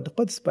speak about the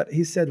Quds, but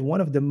he said one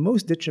of the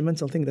most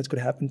detrimental things that could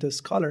happen to a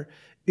scholar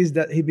is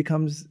that he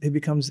becomes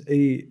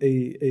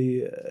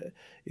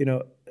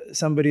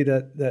somebody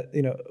that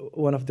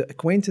one of the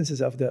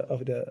acquaintances of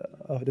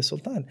the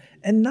Sultan.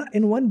 And not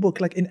in one book,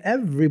 like in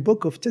every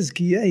book of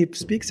Tazkiyah, he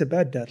speaks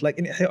about that. Like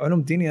in Ihya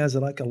Ulumuddin, he has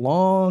like a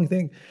long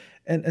thing,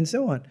 and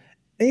so on.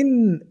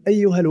 In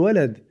Ayyuha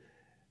al-Walad,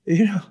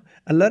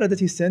 a letter that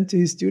he sent to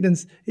his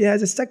students, he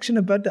has a section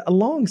about that, a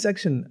long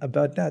section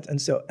about that, and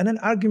an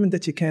argument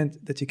that you can't,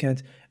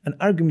 an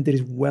argument that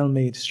is well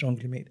made,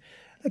 strongly made.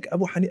 Like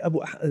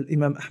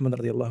Imam Ahmad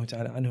radiallahu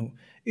ta'ala anhu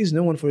is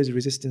known for his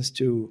resistance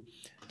to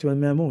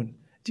al-Mamun.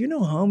 Do you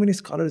know how many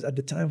scholars at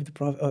the time of the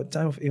Prophet,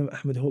 time of Imam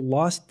Ahmad who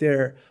lost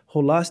their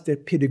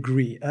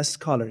pedigree as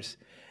scholars,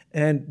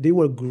 and they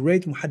were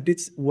great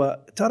muhaddiths, wa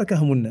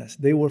tarakahum nas.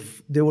 They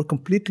were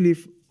completely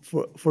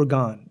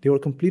forgone. They were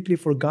completely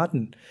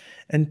forgotten.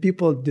 And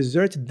people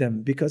deserted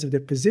them because of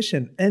their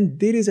position. And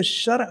there is a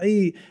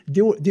shar'i,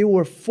 they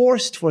were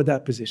forced for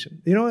that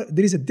position.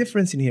 There is a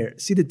difference in here.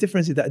 See, the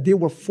difference is that they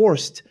were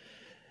forced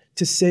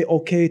to say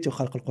okay to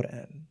Khalq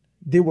al-Quran.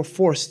 They were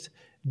forced.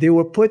 They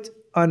were put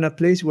on a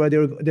place where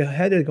their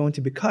head is going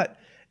to be cut.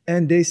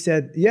 And they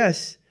said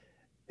yes.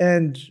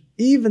 And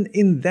even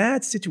in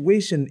that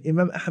situation,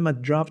 Imam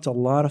Ahmad dropped a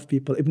lot of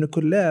people. Ibn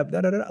Kullab,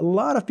 a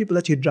lot of people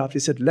that he dropped. He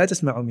said, لا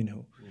تسمعوا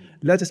منه.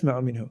 لا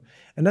تسمعوا منه.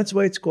 And that's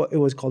why it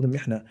was called a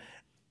mihna.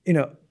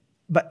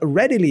 But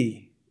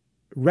readily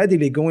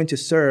going to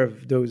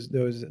serve those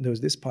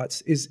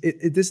despots this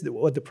is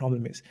what the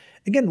problem is.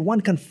 Again,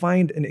 one can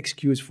find an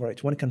excuse for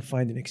it. One can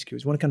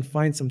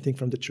find something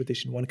from the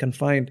tradition. One can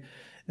find,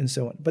 and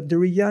so on. But the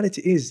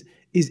reality is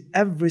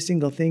every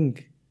single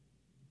thing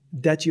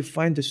that you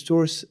find the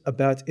source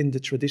about in the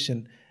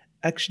tradition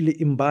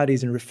actually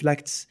embodies and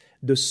reflects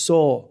the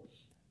soul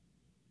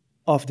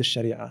of the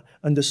Sharia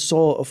and the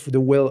soul of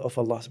the will of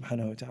Allah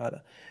subhanahu wa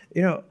ta'ala.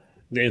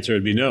 The answer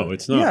would be no,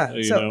 it's not.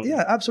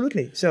 Yeah,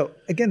 absolutely. So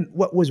again,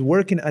 what was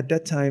working at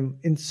that time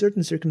in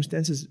certain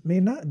circumstances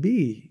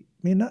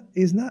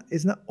is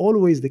not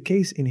always the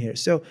case in here.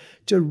 So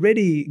to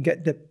already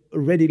get the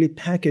readily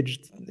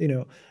packaged,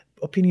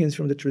 opinions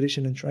from the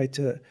tradition and try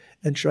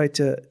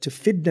to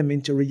fit them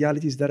into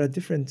realities that are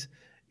different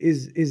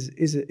is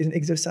an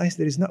exercise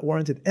that is not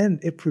warranted,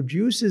 and it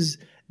produces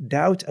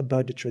doubt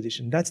about the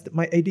tradition. That's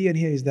my idea in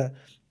here, is that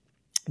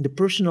the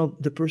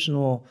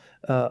personal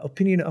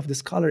opinion of the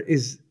scholar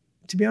is,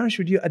 to be honest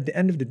with you, at the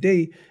end of the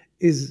day,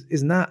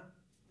 is not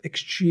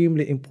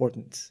extremely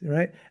important,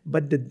 right?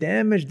 But the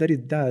damage that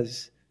it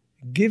does,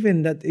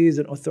 given that he is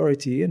an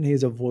authority and he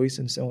is a voice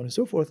and so on and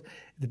so forth,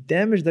 the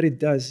damage that it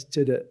does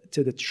to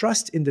the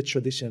trust in the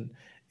tradition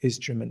is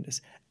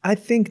tremendous. I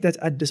think that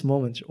at this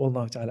moment,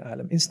 Wallahu ta'ala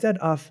alam, instead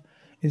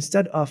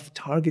of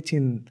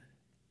targeting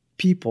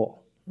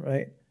people,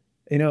 right?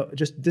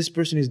 Just this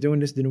person is doing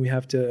this, then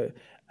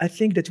I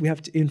think that we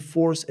have to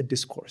enforce a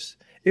discourse.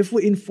 If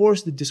we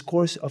enforce the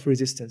discourse of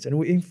resistance, and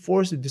we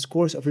enforce the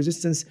discourse of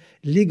resistance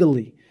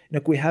legally,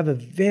 like we have a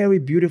very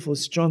beautiful,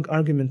 strong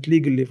argument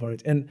legally for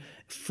it, and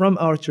from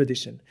our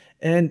tradition,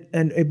 and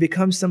it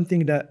becomes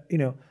something that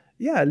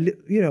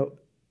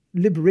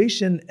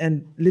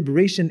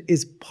liberation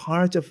is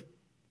part of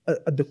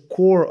the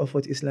core of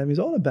what Islam is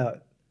all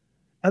about.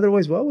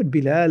 Otherwise, why would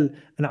Bilal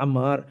and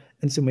Ammar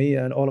and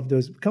Sumayya and all of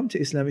those come to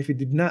Islam if he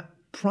did not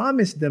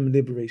promise them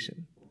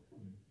liberation?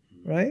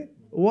 Right?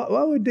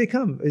 Why would they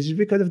come? Is it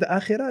because of the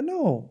akhirah?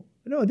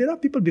 No, there are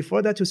people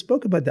before that who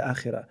spoke about the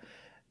akhirah.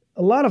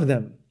 A lot of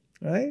them,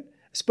 right,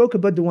 spoke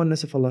about the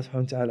oneness of Allah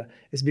subhanahu wa ta'ala.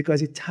 It's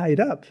because it tied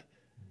up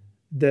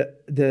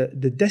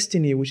the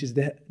destiny, which is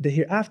the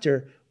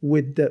hereafter,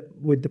 with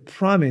the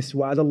promise.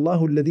 وَعَدَ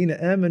اللَّهُ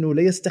الَّذِينَ آمَنُوا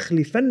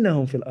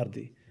لَيَسْتَخْلِفَنَّهُم فِي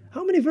الْأَرْضِ.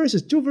 How many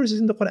verses? 2 verses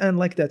in the Quran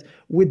like that,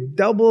 with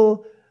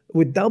double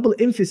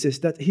emphasis,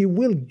 that He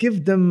will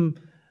give them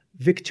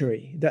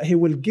victory, that He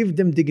will give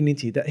them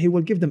dignity, that He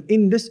will give them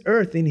in this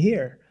earth, in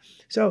here.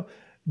 So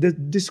the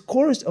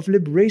discourse of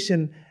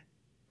liberation,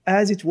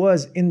 as it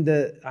was in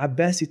the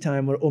Abbasi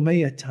time or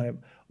Umayyad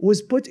time,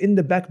 was put in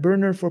the back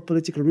burner for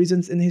political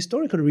reasons and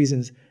historical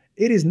reasons.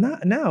 It is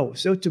not now.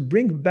 So to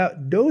bring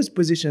about those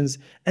positions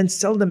and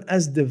sell them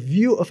as the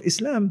view of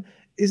Islam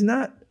is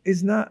not,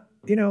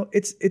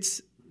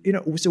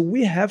 so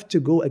we have to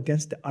go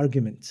against the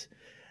argument.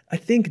 I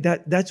think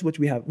that's what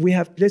we have.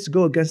 Let's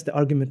go against the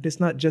argument. Let's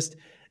not just,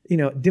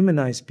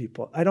 demonize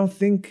people. I don't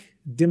think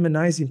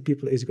demonizing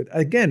people is good.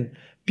 Again,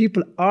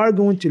 people are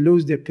going to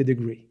lose their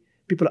pedigree.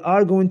 People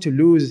are going to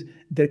lose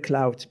their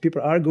clout.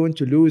 People are going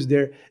to lose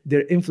their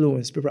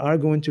influence. People are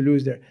going to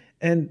lose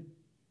and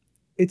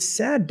it's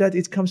sad that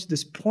it comes to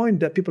this point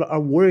that people are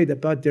worried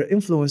about their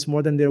influence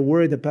more than they're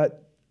worried about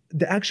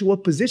the actual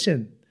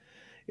position.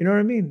 You know what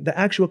I mean? The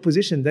actual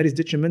position that is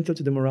detrimental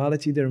to the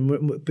morality, their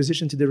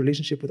position to their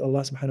relationship with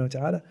Allah subhanahu wa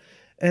ta'ala.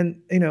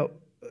 And,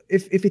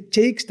 if it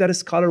takes that a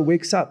scholar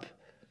wakes up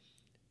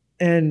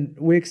and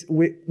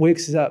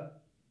wakes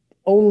up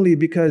only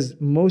because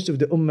most of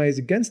the ummah is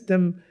against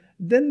them,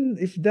 then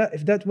if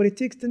that's what it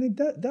takes, then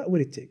that's what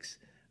it takes,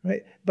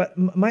 right? But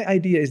my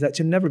idea is that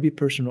to never be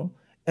personal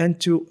and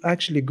to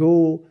actually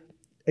go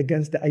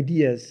against the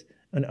ideas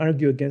and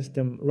argue against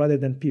them rather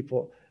than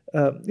people.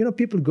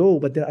 People go,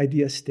 but their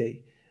ideas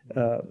stay.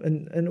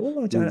 And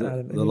Allah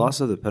Ta'ala, the loss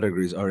of the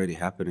pedigree is already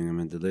happening. I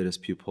mean, the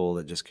latest Pew poll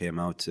that just came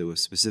out, it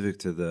was specific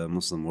to the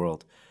Muslim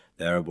world,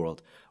 the Arab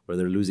world, where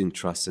they're losing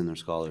trust in their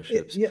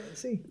scholarships. Yeah,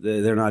 see.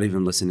 They're not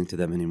even listening to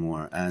them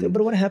anymore. And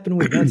but what happened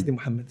with that,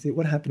 Muhammad? See,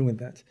 what happened with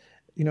that?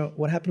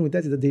 What happened with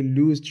that is that they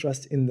lose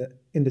trust in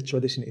the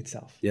tradition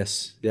itself.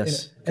 Yes,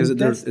 because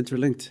they're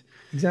interlinked.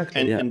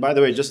 Exactly. And by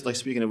the way, just like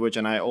speaking of which,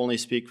 and I only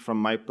speak from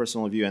my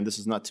personal view, and this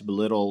is not to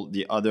belittle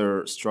the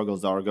other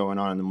struggles that are going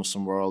on in the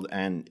Muslim world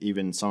and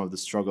even some of the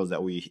struggles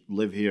that we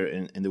live here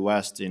in the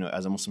West,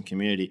 as a Muslim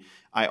community.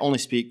 I only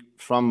speak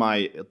from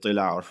my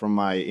ittila, or from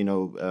my,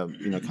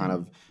 kind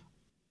of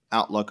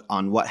outlook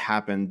on what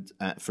happened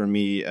for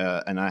me,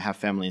 and I have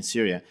family in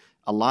Syria.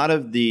 A lot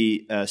of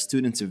the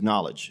students of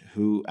knowledge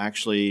who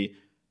actually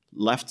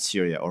left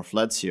Syria or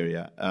fled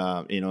Syria,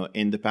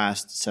 in the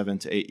past 7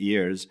 to 8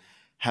 years,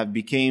 have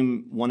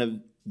become one of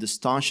the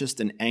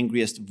staunchest and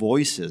angriest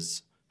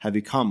voices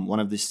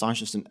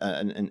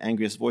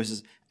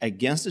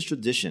against the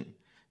tradition,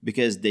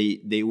 because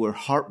they were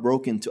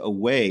heartbroken to a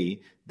way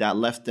that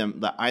left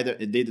them, that either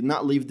they did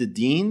not leave the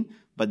deen,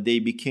 but they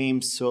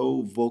became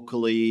so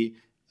vocally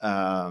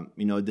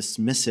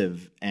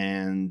dismissive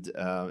and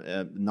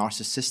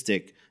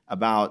narcissistic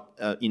about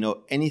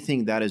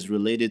anything that is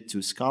related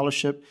to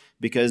scholarship,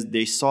 because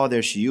they saw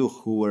their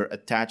shuyukh who were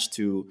attached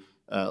to,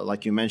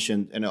 like you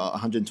mentioned,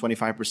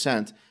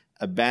 125%,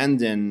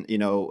 abandon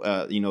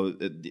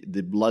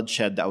the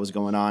bloodshed that was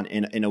going on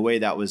in a way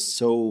that was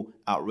so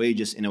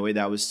outrageous, in a way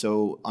that was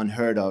so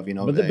unheard of.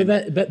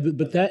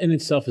 But that in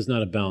itself is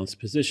not a balanced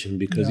position,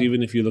 because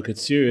even if you look at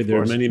Syria, there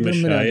are many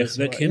mashayikh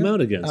that came out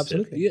against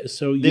it. Yeah,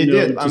 so they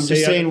did. I'm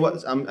just saying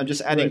I'm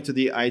just adding to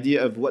the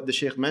idea of what the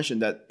Sheikh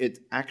mentioned, that it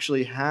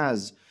actually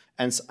has.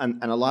 And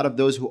a lot of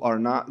those who are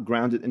not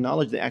grounded in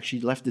knowledge, they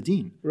actually left the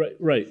deen.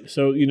 Right.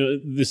 So,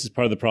 this is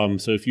part of the problem.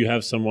 So if you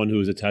have someone who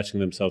is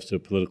attaching themselves to a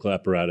political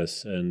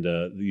apparatus and,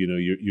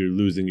 you're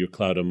losing your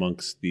clout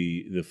amongst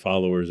the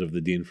followers of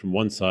the deen from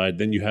one side,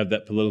 then you have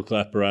that political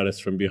apparatus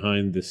from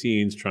behind the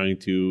scenes trying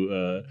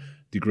to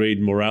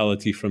degrade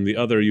morality from the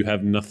other. You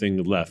have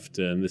nothing left.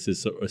 And this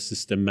is a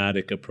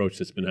systematic approach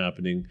that's been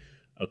happening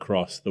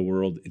across the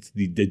world. It's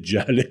the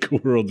Dajjalic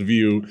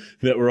worldview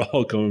that we're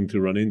all going to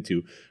run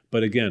into.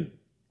 But again,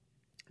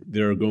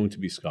 there are going to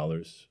be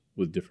scholars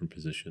with different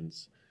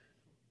positions,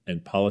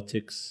 and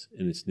politics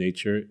in its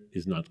nature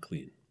is not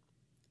clean.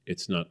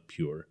 It's not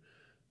pure.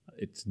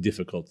 It's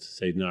difficult.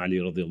 Sayyidina Ali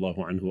radiallahu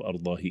anhu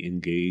ardah, he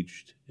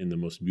engaged in the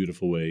most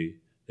beautiful way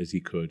as he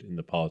could in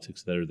the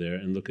politics that are there,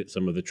 and look at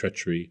some of the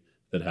treachery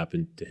that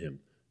happened to him.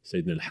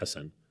 Sayyidina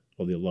al-Hasan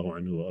radiallahu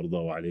anhu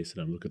ardah alayhi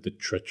salam, look at the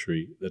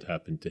treachery that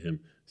happened to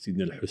him.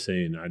 Sayyidina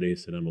al-Hussein alayhi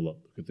salam, look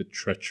at the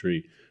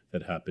treachery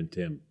that happened to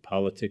him.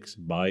 Politics,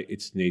 by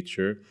its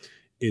nature,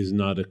 is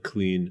not a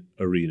clean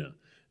arena.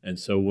 And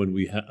so when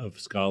we have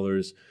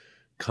scholars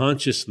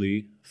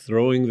consciously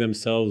throwing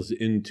themselves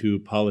into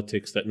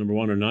politics that, number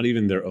one, are not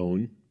even their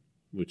own,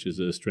 which is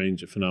a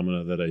strange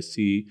phenomena that I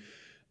see,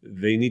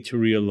 they need to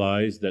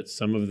realize that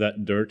some of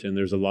that dirt, and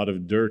there's a lot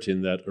of dirt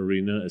in that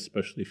arena,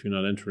 especially if you're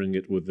not entering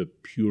it with the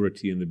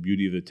purity and the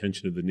beauty of the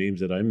attention of the names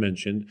that I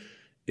mentioned,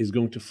 is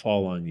going to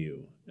fall on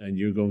you, and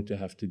you're going to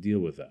have to deal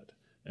with that.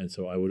 And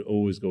so I would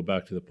always go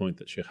back to the point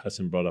that Sheikh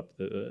Hassan brought up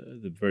at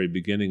the very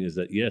beginning, is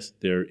that yes,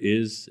 there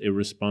is a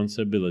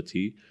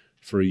responsibility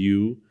for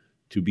you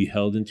to be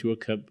held into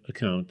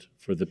account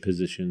for the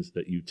positions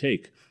that you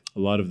take. A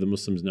lot of the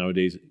Muslims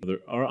nowadays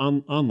are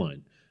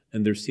online,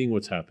 and they're seeing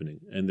what's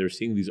happening, and they're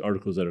seeing these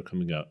articles that are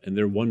coming out, and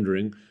they're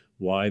wondering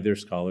why their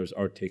scholars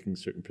are taking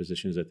certain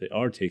positions that they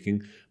are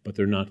taking, but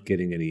they're not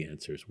getting any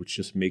answers, which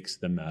just makes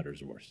the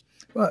matters worse.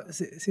 Well,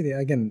 see,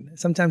 again,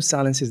 sometimes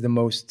silence is the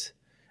most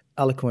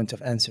eloquent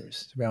of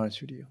answers, to be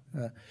honest with you.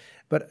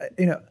 But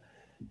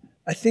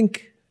I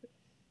think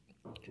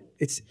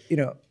it's,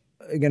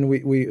 again,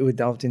 we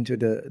delved into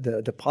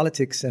the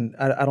politics, and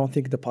I don't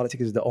think the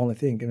politics is the only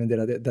thing. I mean,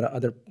 there are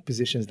other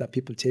positions that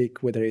people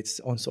take, whether it's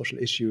on social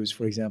issues,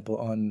 for example,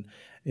 on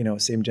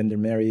same gender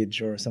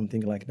marriage or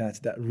something like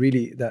that, that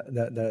really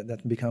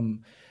that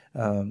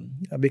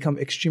become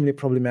extremely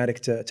problematic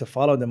to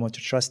follow them or to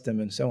trust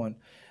them and so on.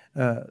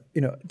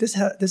 This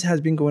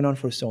has been going on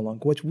for so long.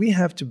 What we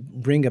have to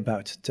bring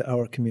about to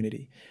our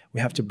community, we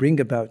have to bring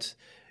about,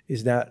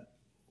 is that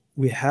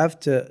we have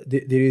to.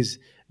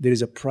 There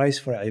is a price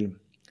for ilm.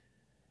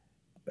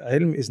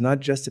 Ilm is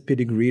not just a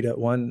pedigree that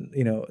one,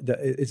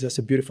 it's just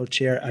a beautiful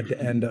chair at the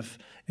end of,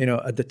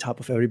 at the top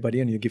of everybody,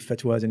 and you give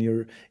fatwas and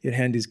your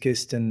hand is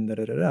kissed and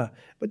da.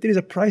 But there is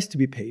a price to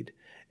be paid.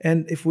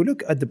 And if we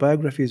look at the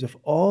biographies of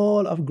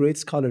all of great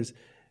scholars,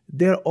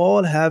 they've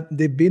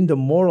been the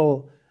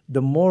moral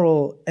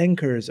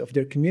anchors of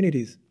their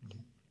communities.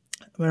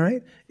 Am I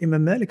right?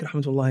 Imam Malik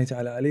rahmatullahi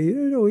ta'ala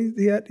alayhi,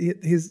 he had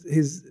his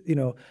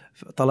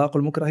talaq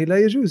al-mukrahi la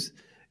yajuz.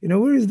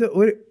 Where is the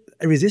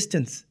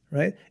resistance,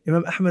 right?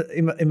 Imam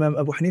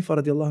Abu Hanifa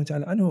radiallahu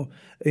ta'ala anhu,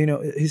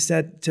 he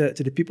said to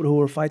the people who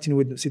were fighting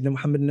with Sayyidina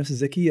Muhammad Nafs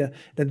al-Zakiyya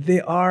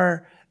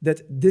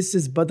that this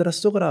is Badr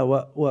al-Sughra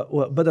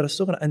wa Badr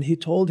al-Sughra, and he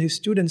told his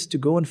students to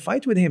go and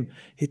fight with him.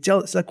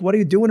 It's like, what are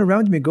you doing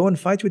around me? Go and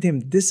fight with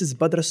him. This is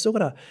Badr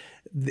al-Sughra.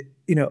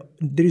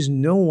 There is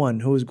no one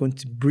who is going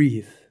to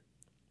breathe,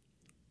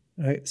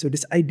 right? So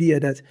this idea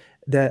that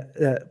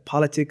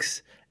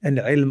politics and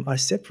ilm are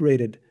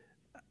separated,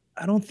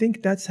 I don't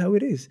think that's how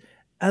it is.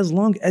 As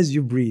long as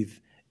you breathe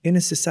in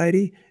a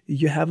society,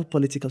 you have a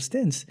political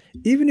stance.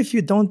 Even if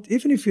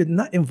you're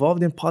not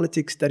involved in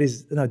politics, that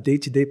is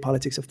day-to-day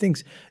politics of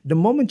things, the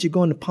moment you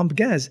go and pump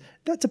gas,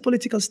 that's a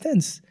political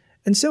stance,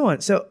 and so on.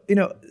 So,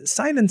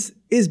 silence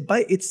is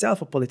by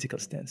itself a political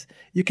stance.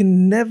 You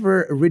can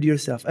never rid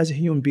yourself as a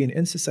human being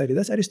in society.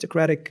 That's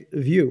aristocratic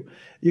view.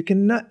 You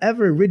cannot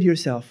ever rid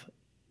yourself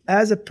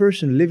as a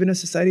person living in a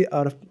society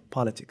out of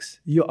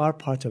politics. You are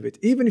part of it.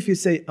 Even if you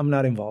say, I'm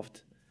not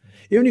involved.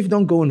 Even if you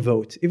don't go and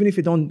vote. Even if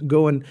you don't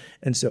go and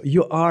so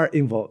you are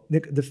involved.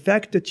 The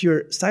fact that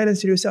you're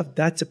silencing yourself,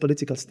 that's a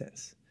political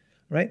stance,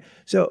 right?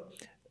 So,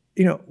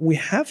 we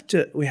have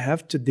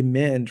to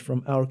demand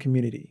from our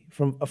community,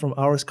 from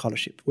our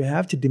scholarship. We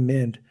have to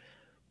demand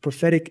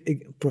prophetic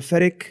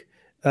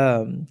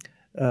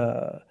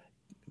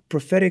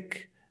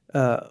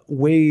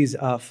ways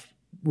of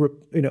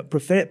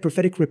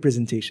prophetic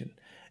representation.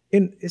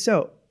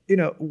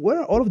 What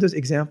are all of those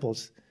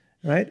examples,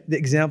 right? The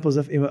examples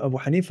of Imam Abu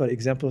Hanifa,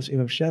 examples of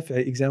Imam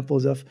Shafi'i,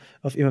 examples of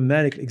Imam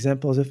Malik,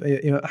 examples of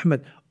Imam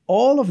Ahmad.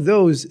 All of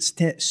those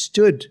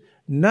stood.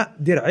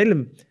 Not their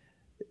ilm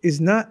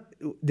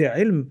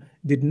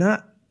did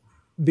not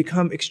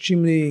become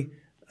extremely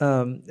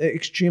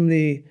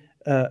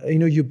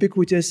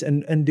ubiquitous,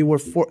 and they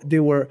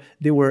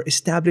were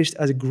established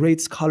as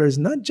great scholars,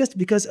 not just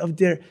because of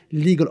their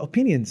legal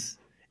opinions.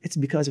 It's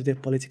because of their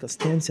political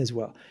stance as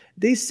well.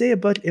 They say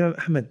about Imam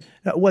Ahmad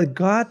that what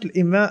got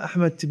Imam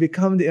Ahmad to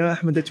become the Imam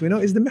Ahmad that we know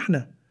is the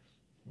mihna.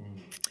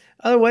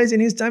 Otherwise, in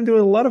his time, there were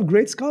a lot of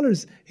great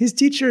scholars. His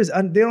teachers,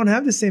 and they don't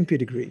have the same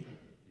pedigree.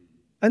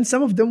 And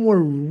some of them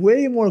were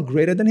way more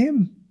greater than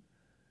him,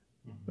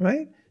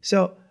 right?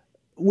 So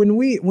when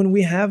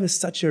we have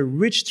such a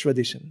rich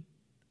tradition,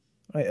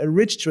 right, a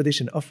rich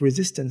tradition of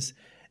resistance,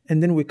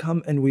 and then we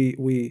come and we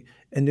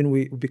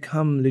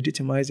become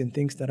legitimized in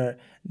things that are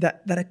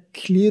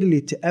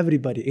clearly to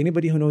everybody,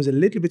 anybody who knows a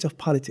little bit of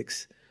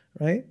politics,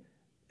 right?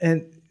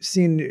 And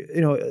seeing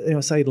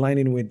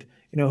sidelining with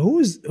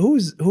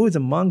who's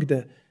among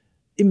the,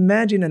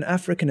 imagine an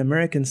African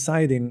American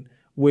siding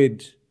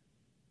with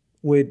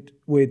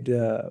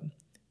the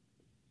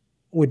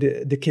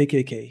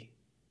KKK.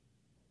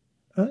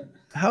 Huh?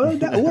 How would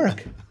that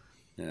work?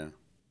 Yeah.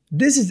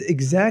 This is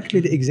exactly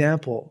the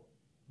example.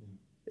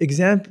 The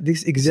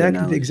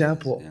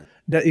example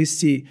that you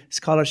see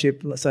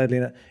scholarship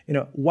sidelining.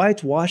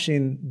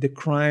 Whitewashing the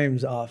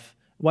crimes of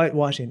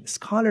whitewashing.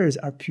 Scholars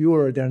are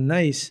pure. They're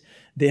nice.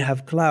 They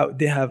have clout.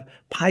 They have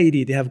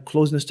piety. They have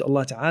closeness to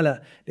Allah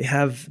Ta'ala.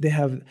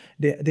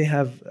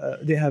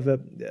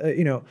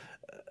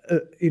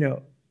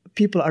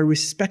 People are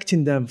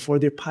respecting them for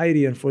their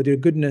piety and for their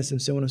goodness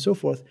and so on and so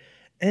forth.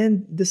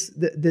 And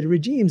the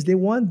regimes, they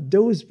want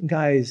those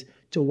guys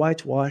to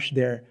whitewash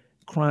their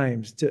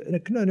crimes. To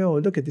like, no,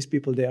 look at these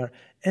people they are.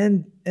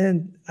 And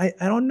I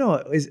don't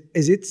know,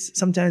 is it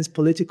sometimes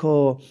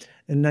political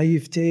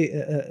naivete,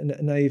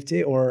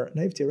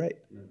 right?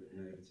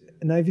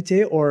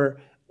 Naivete or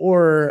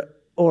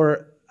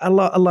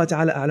Allah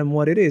Ta'ala alam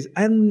what it is.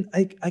 And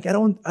I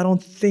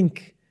don't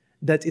think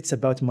that it's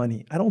about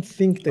money. I don't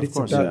think that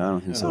I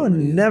don't think so. I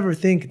never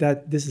think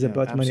that this is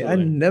about money. I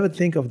never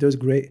think of those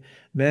great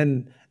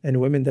men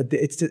and women that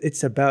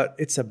it's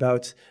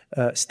about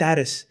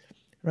status,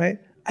 right?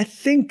 I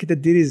think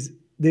that there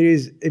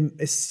is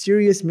a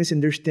serious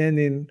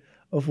misunderstanding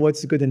of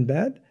what's good and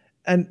bad,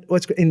 and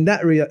what's in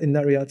that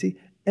reality,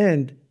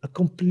 and a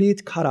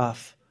complete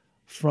cutoff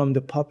from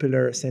the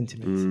popular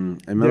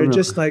sentiment. They're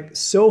just like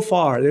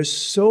they're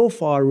so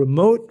far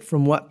remote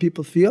from what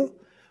people feel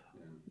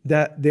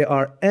that they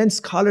are. And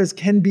scholars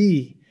can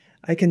be.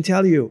 I can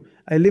tell you,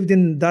 I lived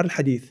in Dar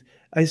al-Hadith.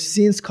 I've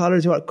seen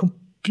scholars who are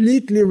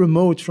completely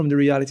remote from the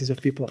realities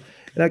of people.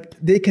 Like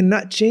they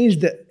cannot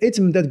change the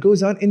itm that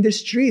goes on in the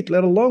street,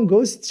 let alone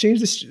change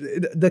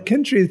the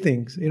country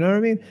things. You know what I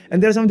mean?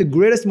 And they're some of the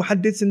greatest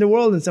muhaddiths in the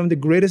world and some of the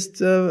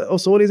greatest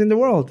usulis in the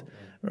world,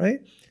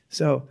 right?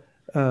 So,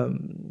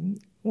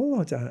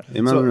 Allah Ta'ala.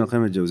 Imam Ibn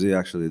al-Qayyim al-Jawziyya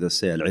actually does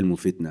say al-ilmu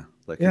fitna.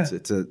 Like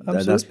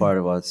that's part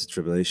of what's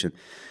tribulation.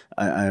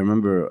 I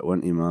remember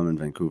one Imam in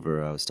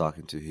Vancouver I was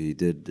talking to. He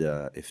did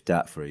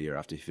iftat for a year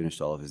after he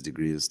finished all of his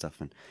degrees and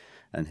stuff,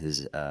 and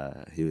his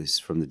he was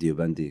from the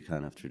Deobandi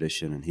kind of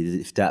tradition, and he did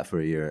iftat for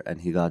a year,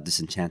 and he got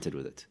disenchanted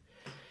with it.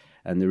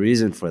 And the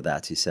reason for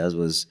that, he says,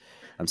 was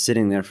I'm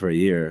sitting there for a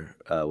year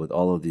with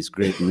all of these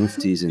great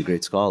muftis and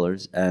great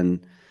scholars,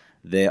 and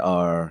they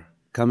are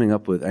coming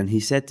up with, and he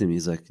said to me,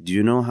 he's like, do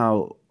you know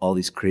how all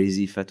these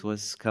crazy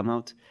fatwas come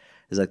out?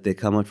 It's like they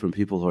come out from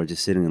people who are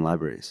just sitting in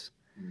libraries.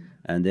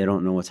 And they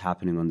don't know what's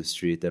happening on the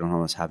street. They don't know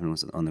what's happening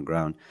on the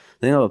ground.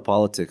 The thing about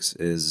politics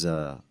is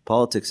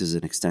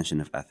an extension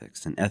of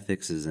ethics, and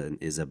ethics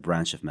is a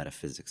branch of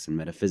metaphysics. And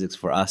metaphysics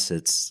for us,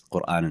 it's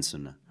Quran and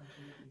Sunnah.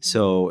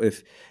 So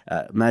if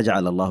ما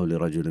جعل الله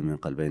لرجل من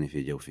قلبين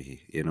في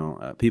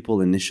جوفه, people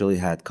initially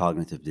had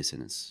cognitive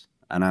dissonance,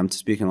 and I'm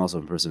speaking also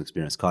from personal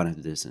experience.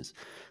 Cognitive dissonance,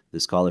 the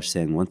scholar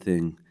saying one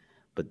thing,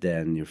 but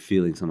then you're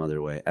feeling some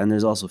other way. And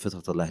there's also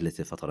فطرة الله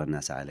التي فطر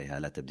الناس عليها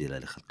لا تبديل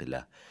لخلق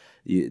الله.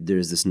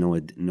 There's this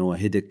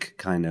Noahidic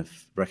kind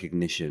of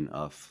recognition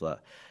of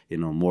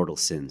mortal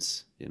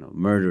sins.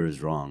 Murder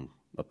is wrong,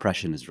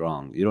 oppression is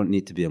wrong. You don't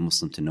need to be a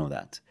Muslim to know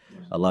that.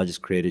 Allah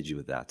just created you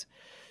with that.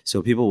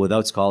 So people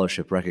without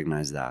scholarship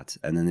recognize that,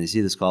 and then they see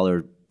the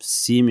scholar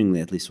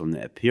seemingly, at least from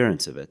the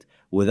appearance of it,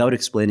 without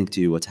explaining to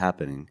you what's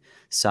happening,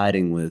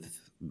 siding with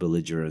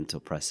belligerent,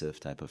 oppressive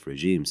type of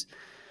regimes.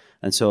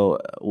 And so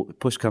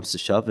push comes to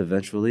shove,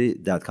 eventually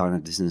that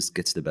cognitive dissonance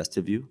gets the best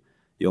of you.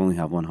 You only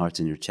have one heart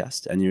in your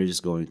chest, and you're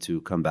just going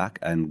to come back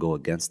and go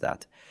against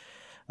that.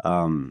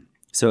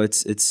 So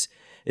it's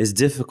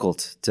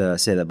difficult to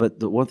say that.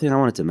 But the one thing I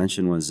wanted to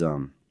mention was,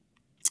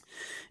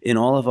 in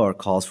all of our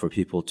calls for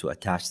people to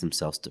attach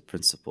themselves to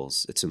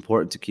principles, it's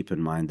important to keep in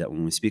mind that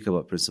when we speak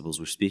about principles,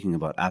 we're speaking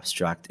about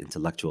abstract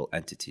intellectual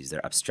entities.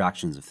 They're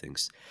abstractions of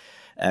things.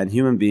 And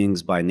human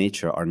beings by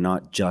nature are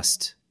not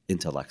just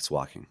intellects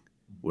walking.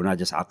 We're not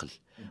just aql.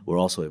 We're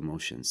also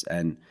emotions.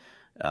 And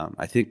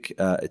I think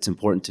it's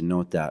important to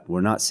note that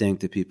we're not saying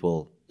to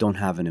people, don't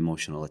have an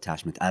emotional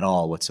attachment at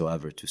all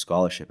whatsoever to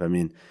scholarship. I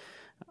mean,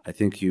 I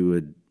think you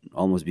would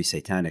almost be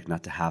satanic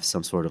not to have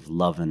some sort of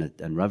love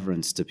and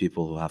reverence to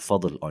people who have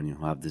fadl on you,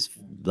 who have these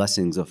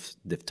blessings of,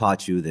 they've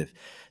taught you,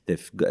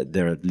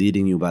 they're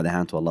leading you by the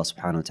hand to Allah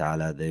subhanahu wa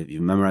ta'ala.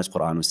 You've memorized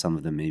Quran with some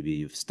of them, maybe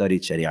you've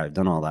studied Sharia, you've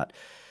done all that.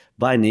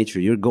 By nature,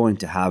 you're going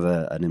to have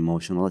an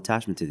emotional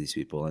attachment to these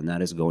people, and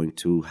that is going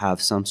to have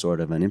some sort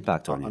of an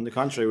impact on you. On the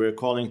contrary, we're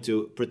calling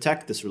to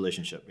protect this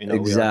relationship.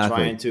 Exactly. We are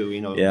trying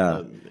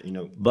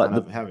to, But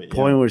the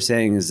point we're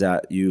saying is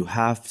that you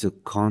have to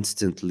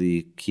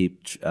constantly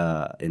keep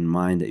in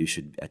mind that you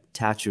should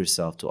attach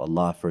yourself to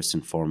Allah first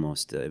and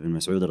foremost. Ibn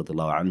Mas'ud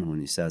radiallahu anhu, when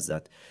he says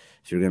that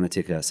if you're going to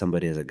take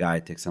somebody as a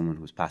guide, take someone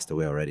who's passed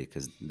away already,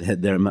 because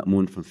they're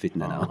ma'moon from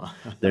fitna now.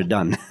 They're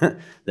done.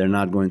 They're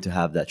not going to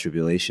have that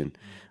tribulation.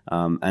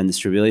 And this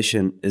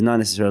tribulation is not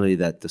necessarily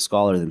that the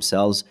scholar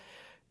themselves.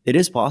 It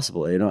is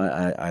possible,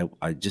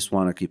 I just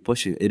want to keep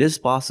pushing. It is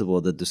possible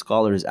that the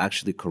scholar is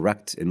actually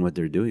correct in what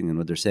they're doing and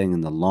what they're saying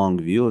in the long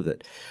view of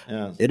it.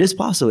 Yeah. It is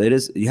possible. It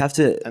is. You have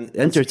to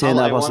entertain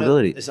that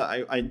possibility.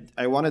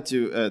 I wanted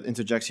to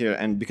interject here,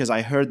 and because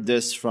I heard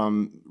this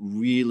from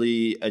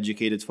really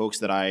educated folks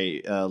that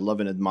I love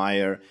and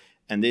admire,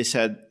 and they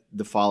said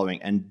the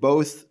following, and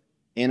both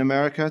in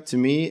America to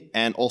me,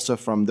 and also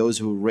from those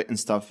who written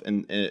stuff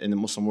in the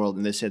Muslim world,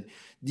 and they said,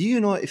 do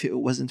you know if it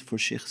wasn't for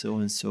Sheikh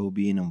so-and-so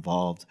being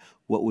involved,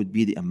 what would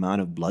be the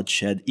amount of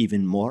bloodshed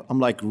even more? I'm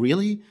like,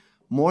 really?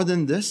 More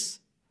than this?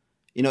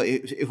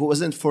 If it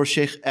wasn't for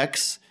Sheikh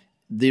X,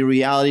 the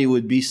reality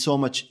would be so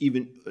much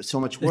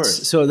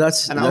worse. I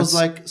was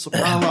like,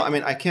 subhanAllah, I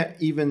mean, I can't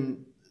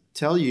even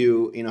tell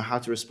you, how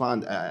to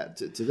respond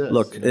to this.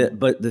 Look,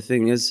 but the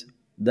thing is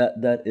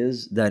that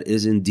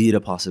is indeed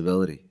a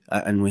possibility,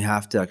 and we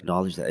have to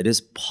acknowledge that it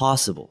is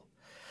possible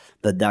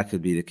that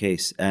could be the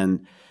case,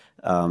 and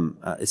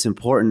it's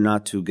important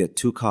not to get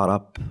too caught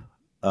up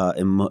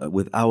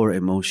with our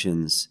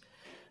emotions,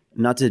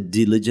 not to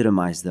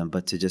delegitimize them,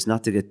 but to just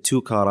not to get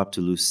too caught up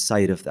to lose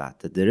sight of that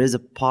there is a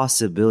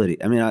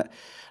possibility. I mean,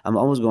 I'm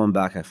always going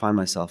back. I find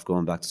myself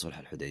going back to Sulh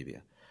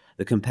al-Hudaybiyah.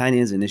 The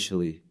companions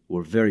initially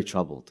were very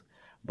troubled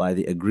by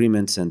the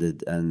agreements and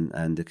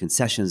the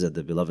concessions that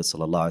the beloved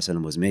Sallallahu Alaihi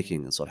Wasallam was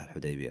making in Sulh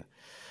al-Hudaybiyah.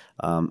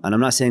 And I'm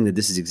not saying that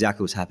this is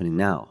exactly what's happening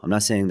now. I'm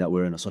not saying that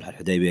we're in a Sulh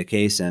al-Hudaybiyah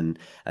case and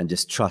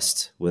just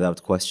trust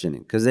without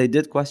questioning, because they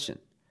did question.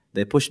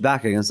 They pushed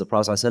back against the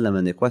Prophet ﷺ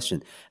and they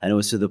questioned. And it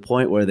was to the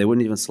point where they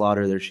wouldn't even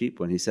slaughter their sheep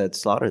when he said,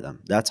 slaughter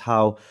them. That's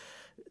how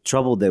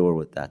troubled they were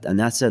with that. And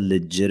that's a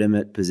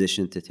legitimate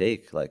position to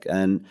take.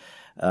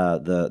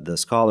 The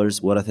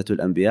scholars, warathatul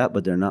anbiya,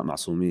 but they're not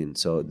ma'sumeen.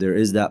 So there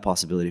is that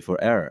possibility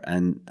for error.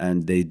 And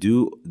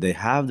they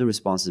have the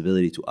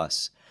responsibility to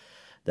us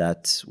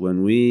that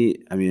when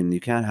you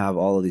can't have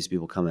all of these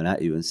people coming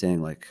at you and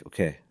saying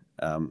okay,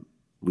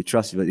 we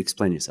trust you, but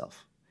explain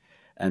yourself.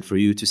 And for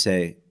you to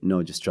say,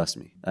 no, just trust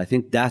me. I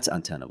think that's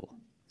untenable.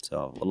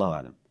 So,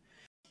 Wallahu alam.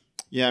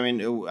 Yeah,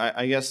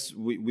 I guess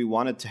we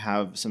wanted to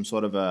have some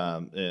sort of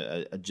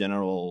a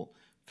general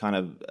kind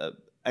of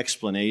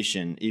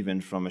explanation,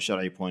 even from a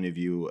Shari point of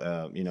view,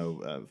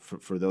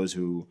 for those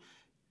who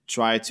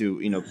try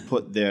to,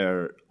 put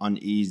their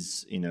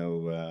unease,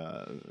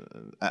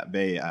 at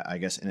bay, I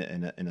guess,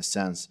 in a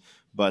sense.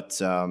 But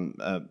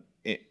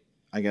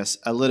I guess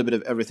a little bit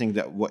of everything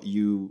that what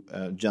you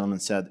gentlemen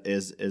said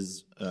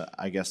is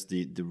I guess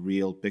the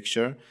real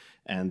picture,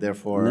 and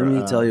therefore. Let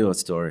me tell you a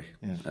story.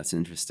 Yeah. That's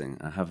interesting.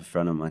 I have a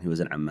friend of mine who was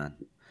in Amman,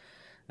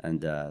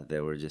 and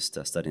they were just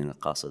studying at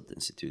Qasid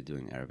Institute,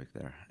 doing Arabic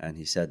there. And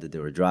he said that they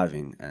were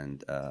driving,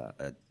 and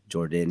a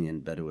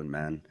Jordanian Bedouin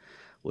man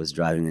was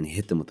driving, and he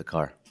hit them with the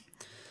car,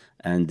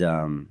 and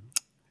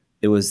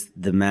it was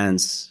the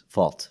man's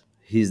fault.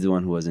 He's the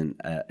one who was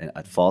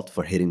at fault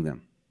for hitting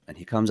them. And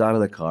he comes out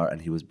of the car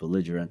and he was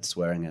belligerent,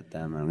 swearing at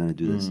them, I'm going to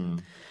do this.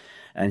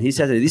 And he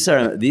said that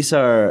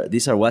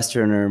these are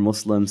Westerner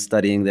Muslims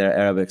studying their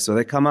Arabic. So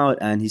they come out,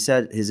 and he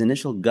said his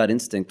initial gut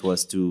instinct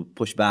was to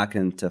push back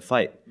and to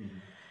fight.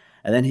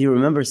 And then he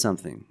remembered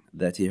something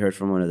that he heard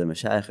from one of the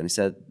mashayikh, and he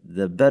said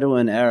the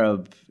Bedouin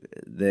Arab,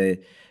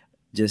 they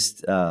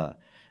just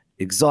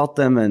exalt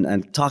them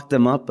and talk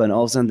them up, and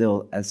all of a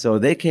sudden and so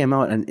they came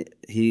out, and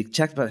he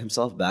checked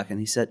himself back, and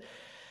he said,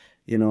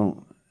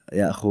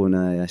 Ya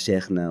akhuna, ya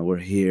shaykhna, we're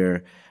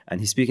here. And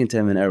he's speaking to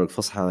him in Arabic,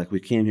 Fusha, we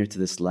came here to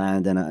this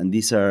land, and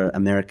these are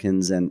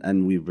Americans,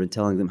 and we've been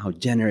telling them how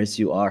generous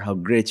you are, how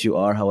great you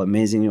are, how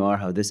amazing you are,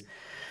 how this.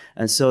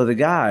 And so the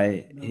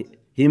guy,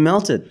 he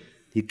melted.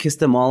 He kissed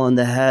them all on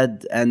the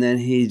head, and then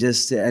he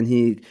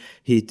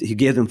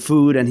gave them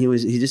food, and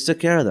he just took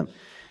care of them.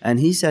 And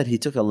he said he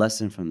took a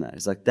lesson from that.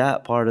 It's like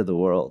that part of the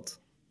world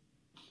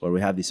where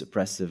we have these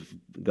oppressive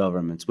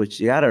governments, which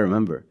you got to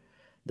remember,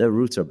 their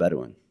roots are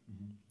Bedouin.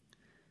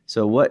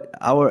 So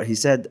he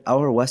said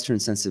our Western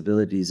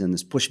sensibilities and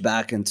this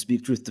pushback and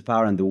speak truth to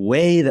power and the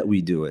way that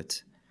we do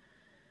it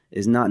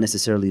is not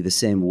necessarily the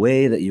same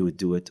way that you would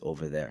do it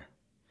over there.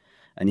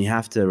 And you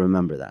have to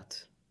remember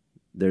that.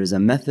 There is a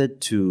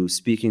method to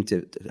speaking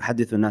to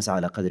حدث الناس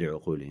على قدر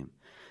عقولهم.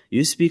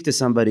 You speak to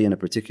somebody in a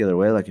particular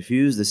way, like if you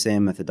use the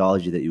same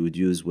methodology that you would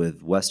use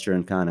with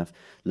Western kind of,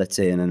 let's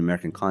say in an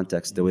American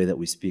context, the way that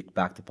we speak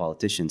back to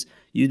politicians,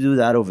 you do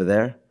that over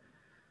there,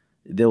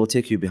 they will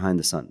take you behind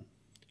the sun.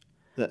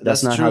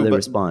 That's not true, how they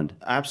respond.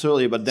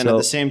 Absolutely, but then at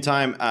the same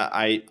time,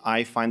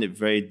 I find it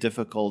very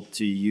difficult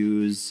to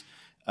use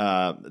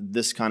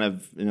this kind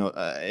of,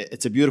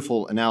 it's a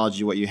beautiful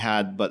analogy what you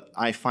had, but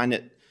I find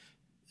it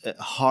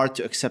hard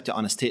to accept it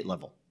on a state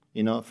level,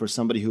 for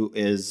somebody who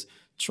is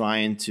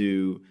trying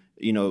to,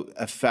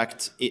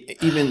 affect,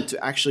 even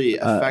to actually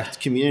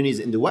affect communities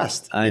in the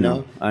West. I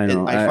know. I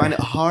find it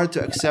hard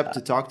to accept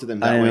to talk to them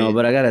that way. I know,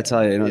 but I got to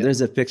tell you,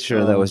 there's a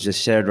picture that was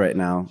just shared right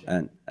now,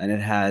 and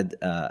it had...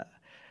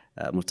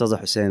 Murtaza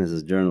Hussain is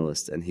a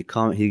journalist, and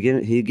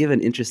he gave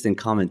an interesting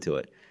comment to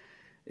it.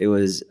 It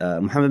was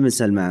Mohammed bin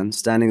Salman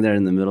standing there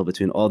in the middle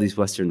between all these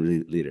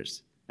Western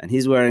leaders, and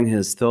he's wearing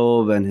his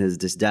thobe and his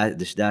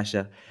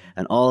dishdasha,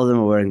 and all of them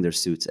are wearing their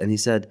suits. And he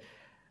said,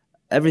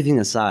 everything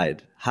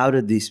aside, how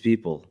did these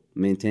people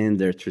maintain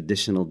their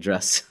traditional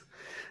dress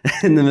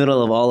in the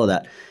middle of all of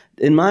that?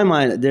 In my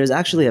mind, there's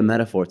actually a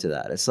metaphor to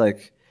that. It's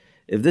like,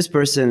 if this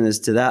person is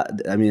to that,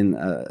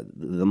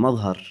 the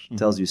madhar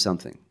tells you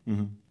something.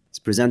 Mm-hmm. It's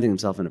presenting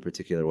himself in a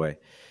particular way.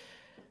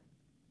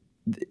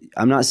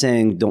 I'm not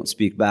saying don't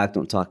speak back,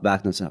 don't talk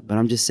back, but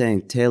I'm just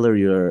saying tailor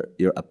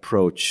your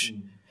approach,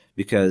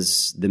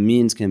 because the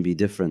means can be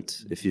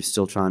different if you're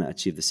still trying to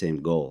achieve the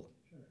same goal.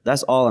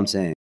 That's all I'm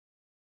saying.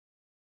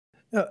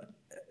 No,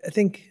 I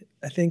think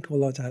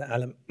Wallahu ta'ala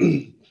alam,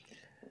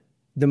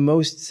 the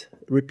most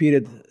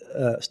repeated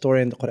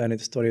story in the Quran is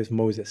the story of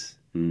Moses.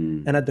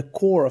 And at the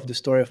core of the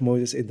story of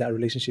Moses is that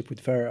relationship with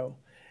Pharaoh.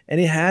 And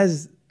it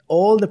has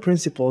all the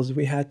principles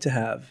we had to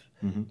have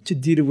to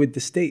deal with the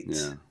state.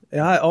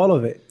 Yeah, all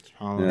of it.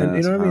 And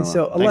you know what I mean?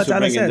 So Allah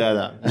Ta'ala said,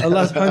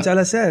 Allah Subhanahu wa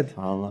Ta'ala said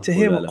to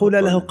him, قُولَ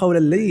لَهُ قَوْلًا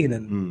لَيِّنًا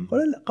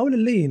قَوْلًا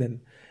لَيِّنًا.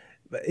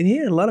 But in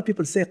here, a lot of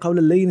people say قَوْلًا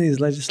لَيِّنًا is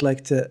like just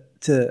like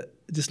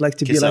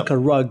to be like a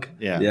rug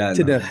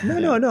to them.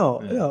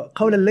 No.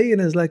 قَوْلًا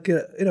لَيِّنًا is like,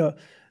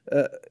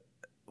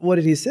 what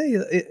did he say?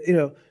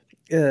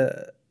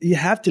 You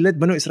have to let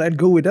Banu Israel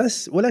go with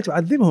us. وَلَا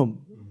تُعَذِّبْهُم.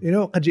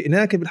 قَدْ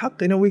جِئْنَاكَ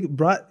بِالْحَقِّ. We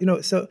brought,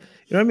 so,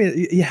 you know what I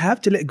mean? You have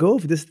to let go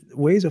of these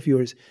ways of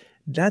yours.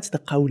 That's the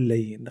qawl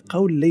layn. The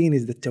qawl layn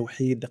is the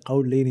tawheed. The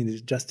qawl layn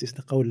is justice.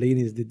 The qawl layn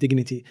is the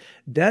dignity.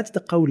 That's the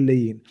qawl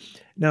layn.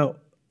 Now,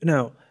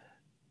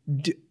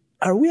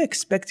 are we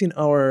expecting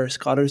our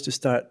scholars to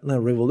start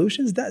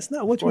revolutions? That's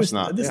not what we're.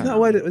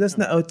 That's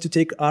not how to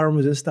take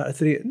arms and start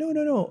three.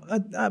 No,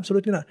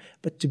 absolutely not.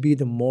 But to be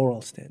the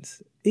moral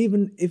stance,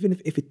 even if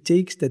it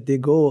takes that they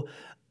go,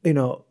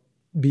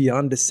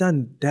 beyond the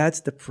sun. That's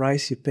the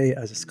price you pay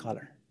as a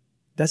scholar.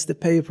 That's the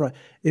pay price.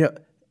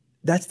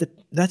 That's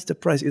the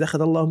price. إذا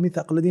أخذ الله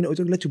ميثاق الذين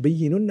أوتوا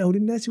لتبيننه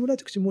للناس ولا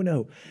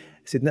تكتمونه.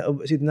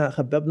 Sidna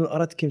Khabbab ibn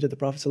al-Arat came to the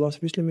Prophet sallallahu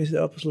alaihi wasallam. He said,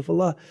 "Apostle of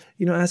Allah,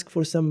 ask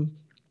for some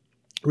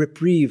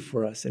reprieve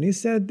for us." And he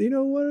said,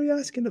 "What are you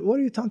asking? What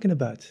are you talking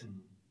about?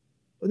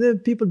 The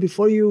people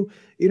before you,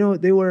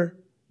 they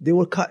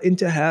were cut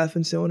into half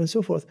and so on and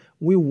so forth.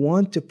 We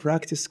want to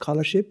practice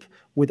scholarship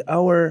with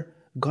our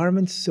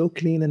garments so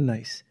clean and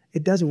nice.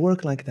 It doesn't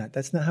work like that.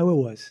 That's not how it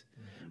was,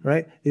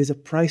 right? There's a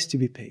price to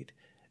be paid.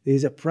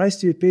 There's a price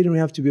to be paid, and we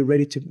have to be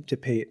ready to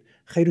pay it.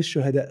 خير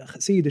الشهداء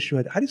سيد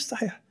الشهداء حديث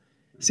صحيح.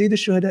 سيد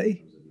الشهداء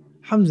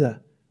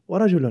حمزة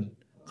ورجل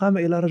قام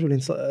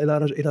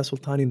إلى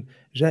سلطان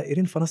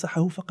جائر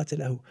فنصحه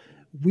فقتله.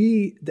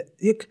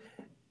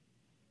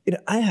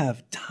 I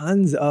have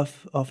tons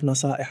of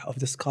nasa'ih of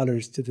the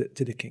scholars to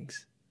the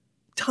kings.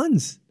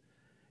 Tons.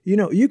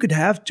 You could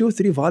have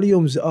 2-3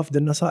 volumes of the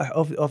nasa'ih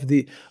of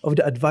the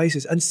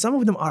advices, and some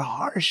of them are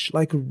harsh,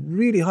 like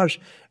really harsh.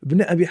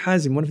 Ibn Abi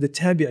Hazim, one of the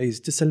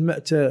tabi'is, to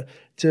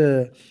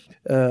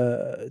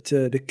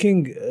the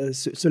king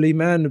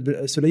Sulaiman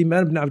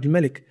ibn Abdul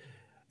Malik.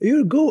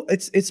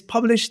 It's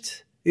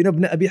published.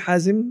 Ibn Abi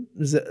Hazim,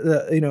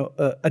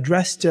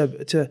 addressed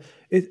to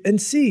it,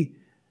 and see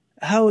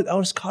how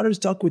our scholars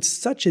talk with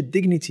such a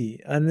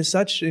dignity and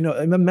such.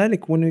 Imam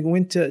Malik, when we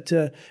went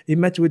he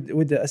met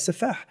with the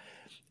As-Safah.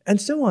 And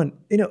so on.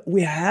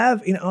 We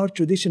have in our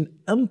tradition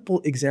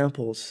ample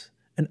examples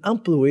and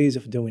ample ways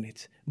of doing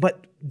it.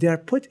 But they are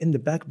put in the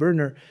back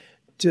burner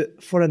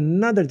for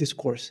another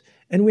discourse.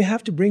 And we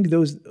have to bring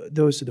those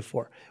to the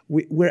fore.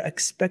 We're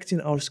expecting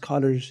our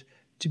scholars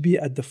to be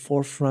at the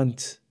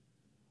forefront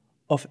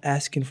of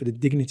asking for the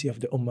dignity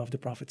of the Ummah of the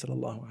Prophet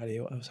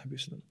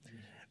ﷺ.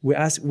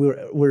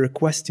 We're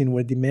requesting,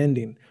 we're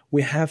demanding,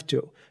 we have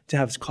to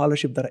have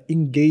scholarship that are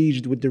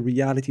engaged with the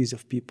realities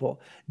of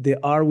people. They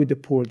are with the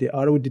poor, they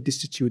are with the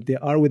destitute, they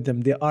are with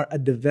them, they are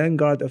at the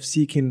vanguard of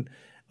seeking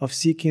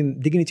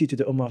dignity to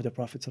the Ummah of the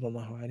Prophet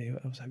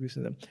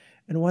ﷺ.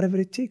 And whatever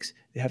it takes,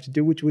 they have to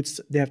do it with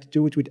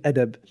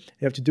adab,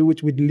 they have to do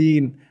it with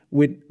lean,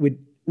 with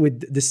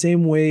the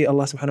same way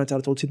Allah subhanahu wa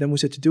ta'ala told Sayyidina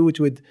Musa to do it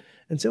with,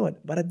 and so on.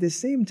 But at the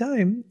same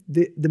time,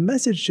 the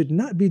message should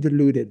not be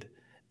diluted.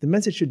 The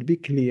message should be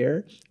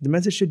clear. The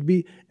message should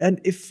be,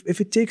 and if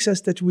it takes us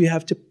that we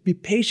have to be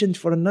patient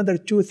for another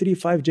 2, 3,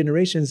 5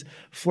 generations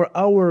for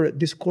our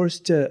discourse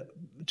to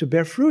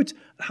bear fruit,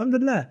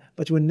 alhamdulillah,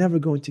 but we're never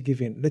going to give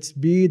in. Let's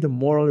be the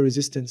moral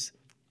resistance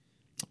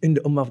in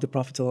the Ummah of the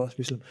Prophet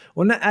ﷺ.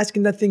 We're not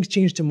asking that things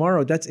change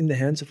tomorrow. That's in the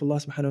hands of Allah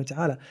subhanahu wa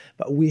ta'ala.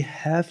 But we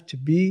have to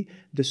be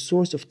the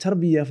source of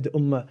tarbiyah of the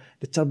Ummah,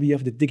 the tarbiyah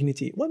of the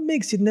dignity. What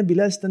makes Sayyidina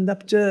Bilal stand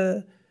up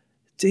to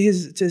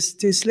his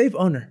slave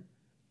owner?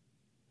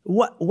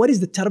 What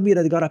is the tarbiyah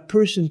that got a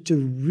person to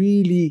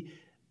really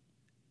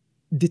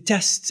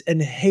detest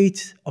and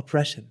hate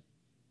oppression?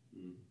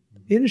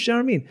 You understand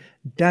what I mean?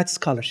 That's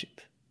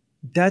scholarship.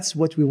 That's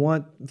what we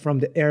want from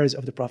the heirs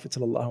of the Prophet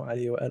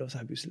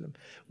ﷺ.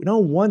 We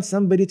don't want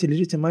somebody to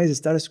legitimize the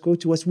status quo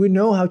to us. We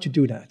know how to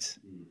do that.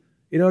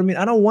 You know what I mean?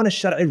 I don't want a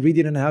Shari'i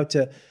reading on how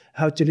to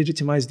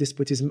legitimize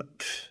despotism.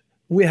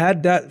 We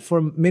had that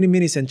for many,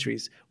 many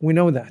centuries. We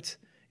know that.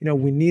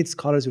 We need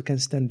scholars who can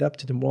stand up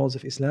to the morals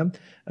of Islam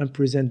and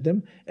present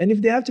them. And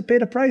if they have to pay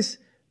the price,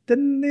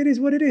 then it is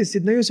what it is.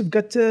 Sidna Yusuf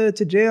got to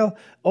jail.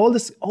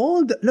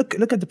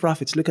 Look at the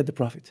prophets. Look at the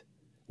prophet.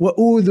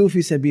 وَأُوذُوا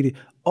فِي سَبِيلِ.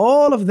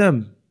 All of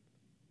them,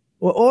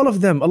 Allah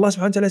subhanahu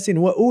wa ta'ala is saying,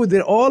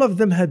 وَأُوذِوا, all of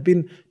them have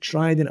been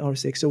tried in our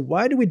sake. So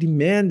why do we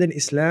demand an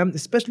Islam,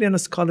 especially on a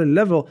scholarly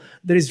level,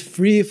 that is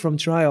free from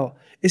trial,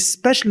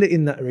 especially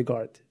in that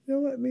regard?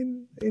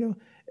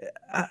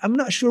 I'm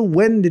not sure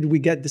when did we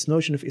get this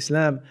notion of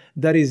Islam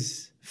that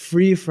is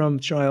free from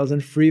trials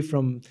and free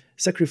from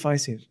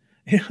sacrificing.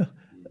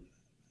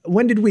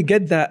 When did we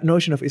get that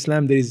notion of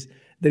Islam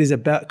that that is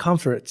about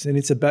comfort and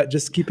it's about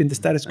just keeping the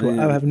status quo.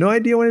 I have no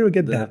idea when it will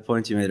get The that.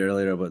 point you made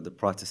earlier about the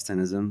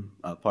Protestantism,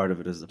 part of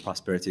it is the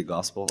prosperity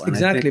gospel. And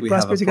Exactly, I think we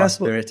prosperity have a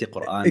gospel. prosperity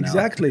Quran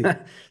Exactly. now.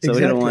 So we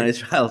don't want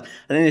Israel.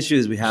 I think the issue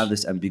is we have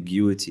this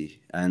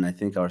ambiguity. And I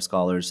think our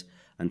scholars,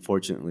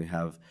 unfortunately,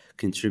 have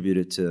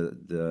contributed to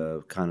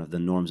the kind of the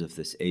norms of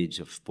this age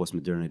of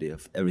postmodernity,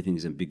 of everything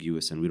is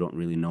ambiguous and we don't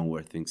really know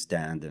where things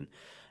stand.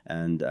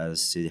 And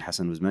as Sidi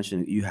Hassan was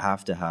mentioning, you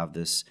have to have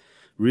this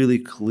really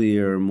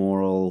clear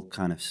moral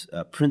kind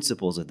of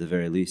principles at the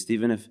very least.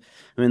 Even if,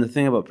 I mean, the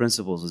thing about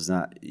principles is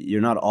that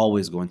you're not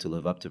always going to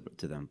live up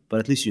to them, but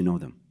at least you know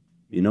them.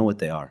 You know what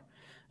they are.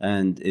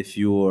 And if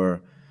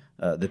you're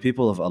the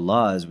people of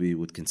Allah, as we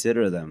would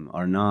consider them,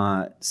 are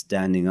not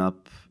standing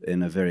up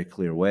in a very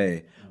clear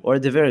way, or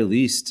at the very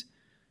least,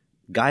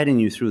 guiding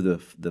you through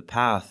the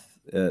path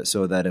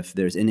so that if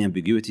there's any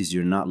ambiguities,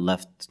 you're not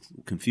left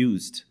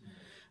confused.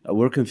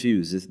 We're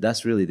confused.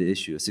 That's really the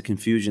issue. It's the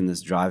confusion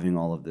that's driving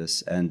all of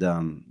this, and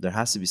there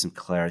has to be some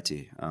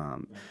clarity.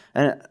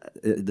 And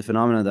the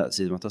phenomena that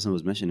Sayyid Mu'tasim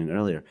was mentioning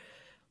earlier,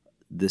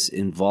 this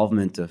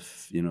involvement of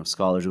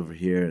scholars over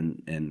here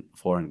and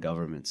foreign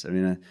governments. I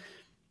mean,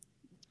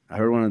 I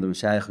heard one of the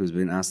mashayikh who's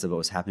been asked about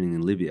what's happening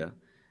in Libya,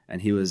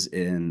 and he was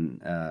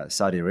in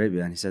Saudi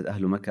Arabia, and he said,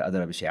 Ahlu Makkah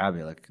adra bi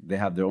shi'abi, like they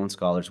have their own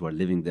scholars who are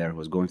living there,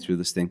 who are going through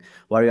this thing.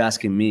 Why are you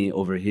asking me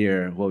over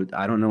here? Well,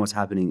 I don't know what's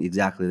happening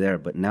exactly there,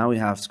 but now we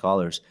have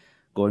scholars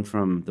going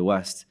from the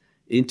West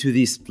into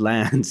these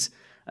lands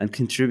and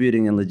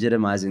contributing and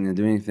legitimizing and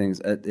doing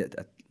things. I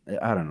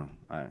don't know.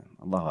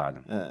 Allahu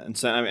A'lam. And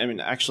so, I mean,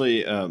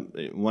 actually,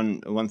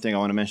 one thing I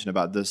want to mention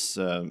about this,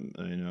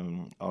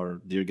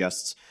 our dear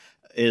guests,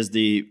 is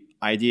the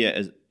idea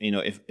is,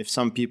 if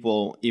some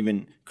people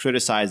even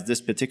criticize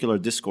this particular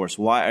discourse,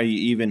 why are you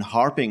even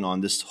harping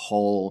on this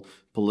whole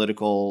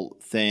political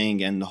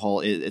thing and the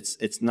whole,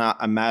 it's not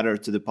a matter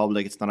to the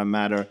public, it's not a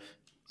matter,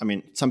 I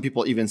mean, some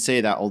people even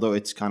say that, although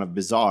it's kind of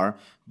bizarre,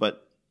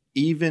 but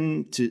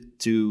even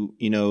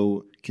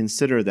to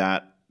consider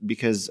that,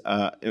 because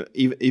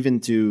even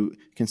to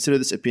consider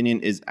this opinion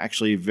is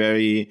actually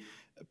very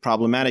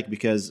problematic,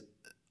 because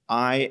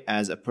I,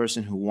 as a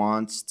person who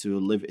wants to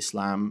live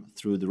Islam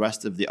through the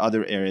rest of the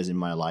other areas in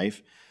my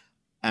life,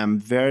 am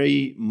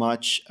very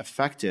much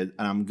affected,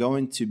 and I'm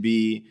going to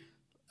be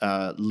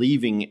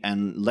leaving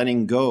and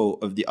letting go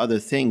of the other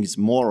things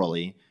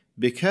morally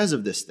because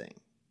of this thing.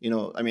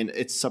 I mean,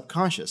 it's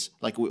subconscious.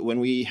 Like when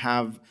we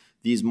have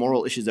these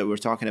moral issues that we're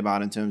talking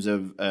about in terms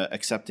of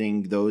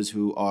accepting those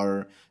who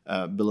are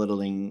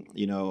belittling,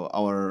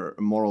 our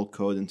moral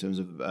code in terms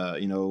of,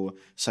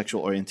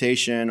 sexual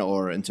orientation,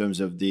 or in terms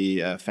of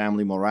the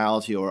family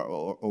morality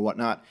or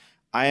whatnot.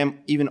 I am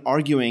even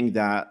arguing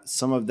that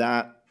some of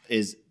that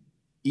is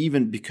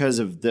even because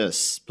of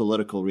this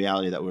political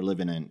reality that we're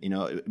living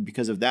in,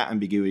 because of that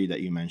ambiguity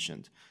that you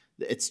mentioned.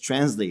 It's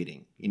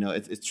translating,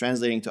 it's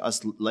translating to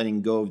us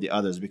letting go of the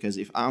others, because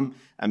if I'm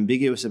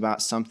ambiguous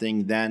about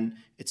something, then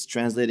it's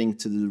translating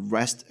to the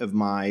rest of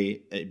my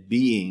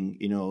being,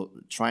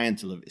 trying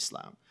to live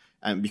Islam.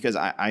 And because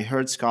I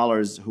heard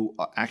scholars who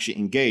are actually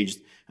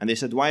engaged, and they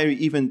said, why are you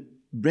even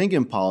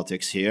bringing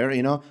politics here?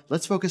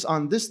 Let's focus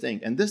on this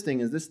thing and this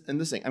thing and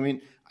this thing. I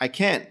mean, I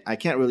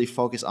can't really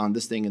focus on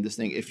this thing and this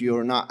thing if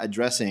you're not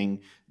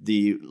addressing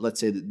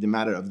let's say the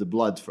matter of the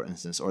blood, for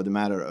instance, or the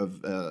matter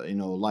of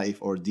life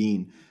or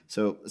deen.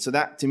 So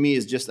that to me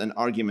is just an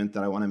argument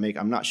that I want to make.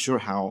 I'm not sure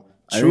how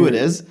true it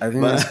is. I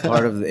think that's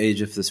part of the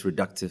age of this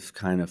reductive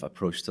kind of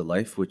approach to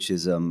life, which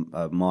is a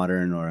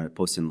modern or a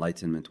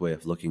post-enlightenment way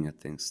of looking at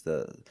things.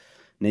 The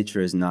nature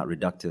is not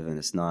reductive, and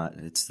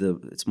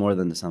it's more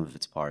than the sum of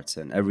its parts,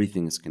 and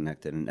everything is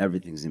connected, and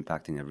everything is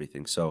impacting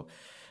everything. So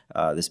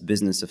this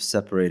business of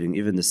separating,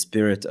 even the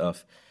spirit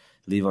of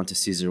leave unto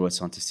Caesar what's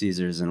unto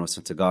Caesar's and what's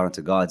unto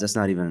God, that's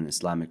not even an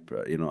Islamic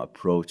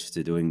approach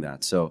to doing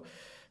that. So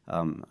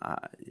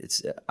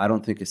I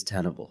don't think it's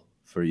tenable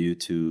for you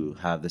to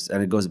have this,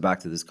 and it goes back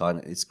to this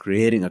it's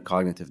creating a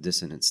cognitive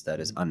dissonance that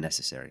is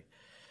unnecessary.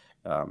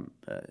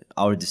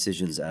 Our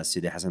decisions, as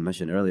Sidi Hassan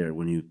mentioned earlier,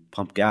 when you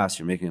pump gas,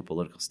 you're making a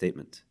political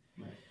statement,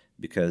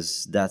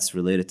 because that's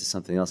related to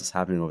something else that's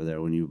happening over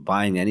there. When you're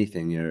buying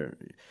anything,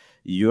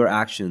 your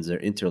actions are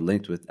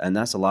interlinked with, and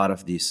that's a lot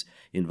of these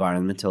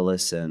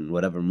environmentalists and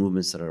whatever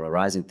movements that are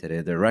arising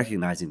today. They're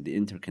recognizing the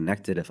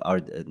interconnected of our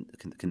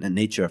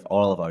nature of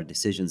all of our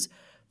decisions,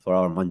 for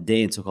our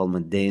so-called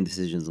mundane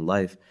decisions in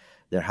life.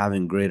 They're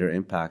having greater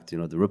impact,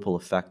 the ripple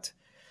effect.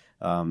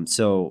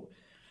 So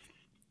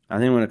I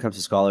think when it comes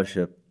to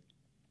scholarship,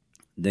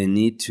 they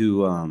need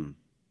to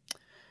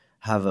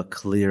have a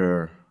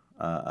clearer,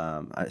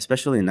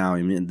 especially now,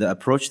 I mean, the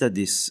approach that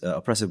these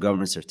oppressive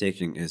governments are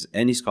taking is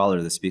any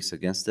scholar that speaks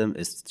against them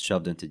is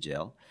shoved into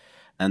jail.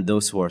 And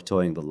those who are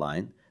towing the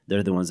line,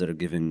 they're the ones that are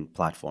giving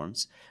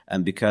platforms.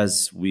 And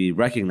because we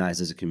recognize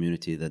as a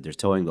community that they're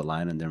towing the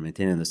line and they're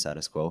maintaining the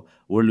status quo,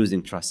 we're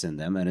losing trust in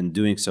them. And in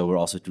doing so, we're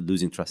also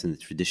losing trust in the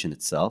tradition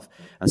itself.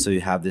 And so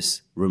you have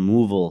this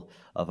removal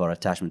of our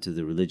attachment to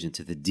the religion,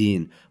 to the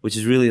deen, which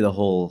is really the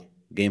whole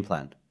game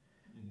plan.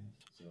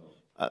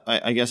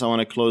 I guess I want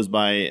to close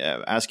by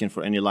asking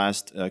for any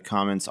last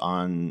comments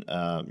on,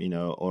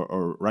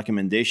 or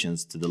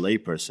recommendations to the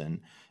layperson.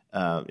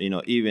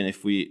 Even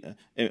if we,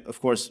 of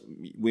course,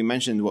 we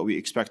mentioned what we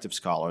expect of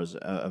scholars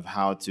of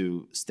how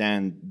to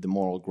stand the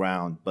moral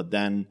ground, but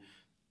then,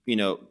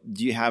 do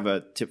you have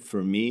a tip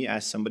for me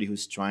as somebody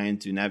who's trying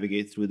to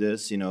navigate through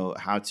this,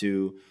 how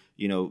to,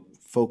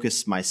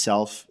 focus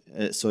myself,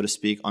 so to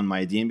speak, on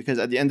my deen? Because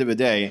at the end of the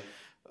day,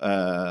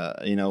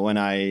 when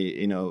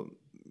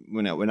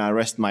I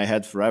rest my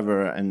head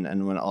forever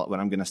and when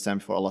I'm going to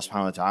stand before Allah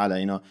subhanahu wa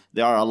ta'ala,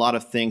 there are a lot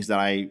of things that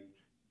I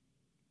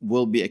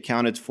will be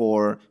accounted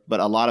for, but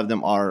a lot of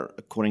them are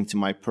according to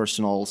my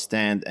personal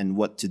stand and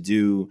what to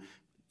do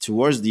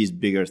towards these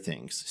bigger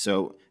things.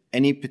 So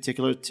any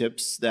particular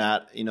tips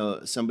that,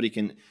 somebody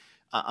can,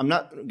 I'm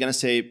not going to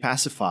say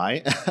pacify,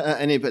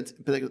 any, but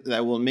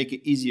that will make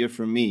it easier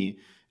for me.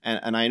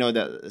 And I know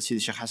that Sidi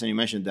Sheikh Hassan, you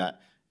mentioned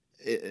that,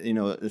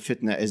 the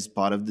fitna is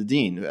part of the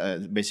deen,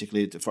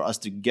 basically for us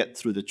to get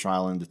through the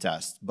trial and the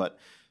test. But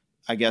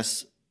I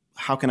guess,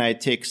 how can I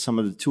take some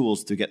of the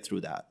tools to get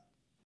through that?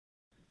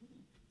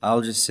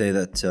 I'll just say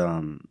that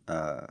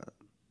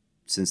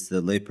since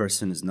the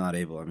layperson is not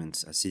able,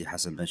 as Sidi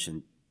Hassan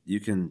mentioned, you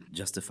can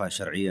justify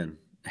shar'iyan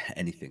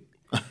anything.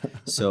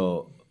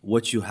 So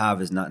what you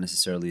have is not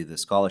necessarily the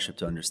scholarship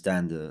to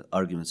understand the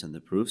arguments and the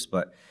proofs,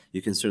 but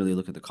you can certainly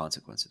look at the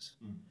consequences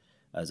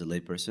as a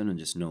layperson and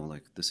just know,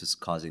 like, this is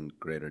causing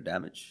greater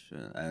damage.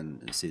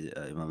 And see,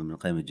 Imam Ibn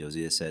Qayyim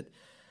al-Jawziyya said,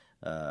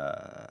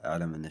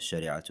 أعلم أن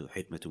الشريعة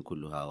حكمة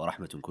كلها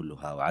ورحمة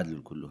كلها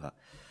وعدل كلها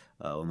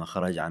وما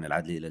خرج عن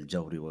العدل إلى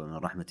الجور ومن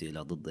الرحمة إلى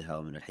ضدها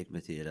ومن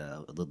الحكمة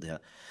إلى ضدها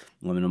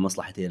ومن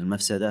المصلحة إلى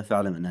المفسدة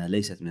فاعلم أنها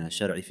ليست من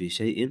الشرع في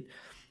شيء.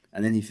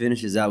 And then he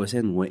finishes out with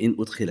saying وإن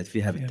أدخلت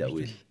فيها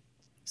بالتأويل.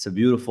 It's a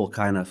beautiful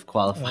kind of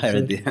qualifier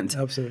at the end.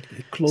 Absolutely.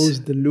 He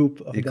closed the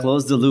loop of He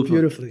closed the loop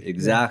beautifully.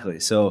 Exactly. Yeah.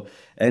 So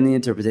any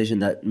interpretation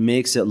that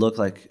makes it look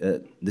like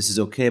this is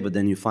okay, but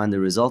then you find the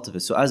result of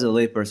it. So as a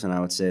layperson, I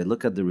would say,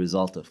 look at the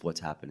result of what's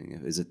happening.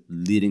 Is it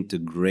leading to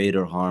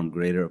greater harm,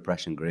 greater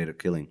oppression, greater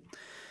killing?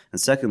 And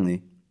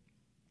secondly,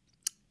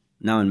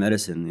 now in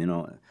medicine,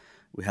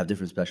 we have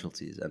different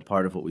specialties. And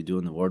part of what we do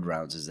in the ward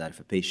rounds is that if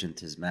a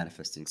patient is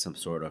manifesting some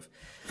sort of,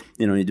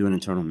 you do an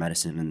internal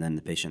medicine and then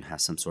the patient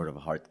has some sort of a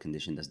heart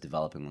condition that's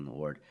developing on the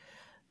ward,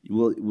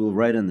 we'll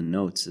write in the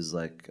notes is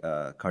like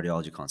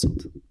cardiology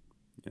consult,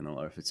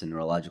 or if it's a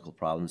neurological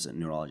problems, a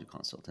neurology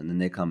consult. And then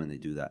they come and they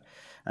do that.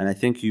 And I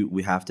think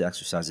we have to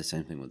exercise the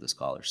same thing with the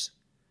scholars.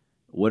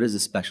 What is the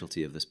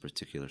specialty of this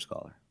particular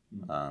scholar?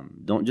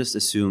 Don't just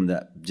assume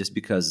that just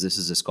because this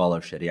is a scholar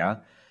of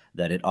Sharia,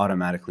 that it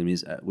automatically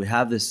means we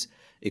have this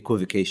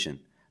equivocation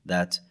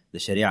that the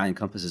Sharia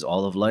encompasses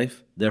all of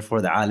life,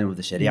 therefore the alim of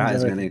the Sharia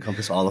is going to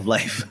encompass all of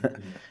life.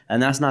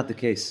 And that's not the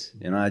case.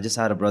 I just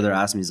had a brother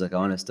ask me, he's like, I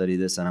want to study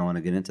this and I want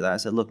to get into that. I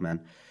said, look, man,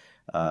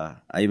 I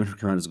even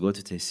recommend us go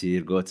to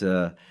Taysir, go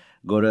to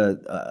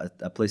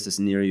a place that's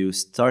near you,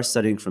 start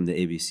studying from the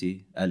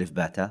ABC, Alif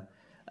Bata,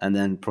 and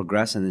then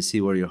progress and then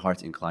see where your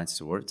heart inclines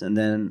towards and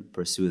then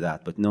pursue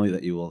that. But know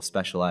that you will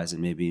specialize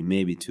in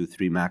maybe 2,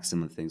 3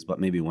 maximum things, but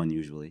maybe 1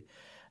 usually.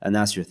 And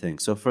that's your thing.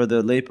 So for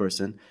the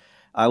layperson,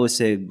 I would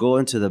say go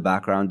into the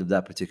background of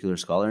that particular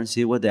scholar and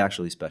see what they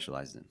actually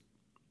specialized in.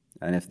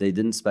 And if they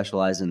didn't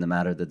specialize in the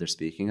matter that they're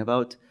speaking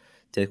about,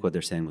 take what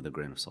they're saying with a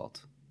grain of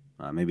salt.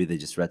 Maybe they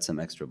just read some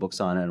extra books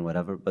on it and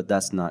whatever, but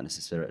that's not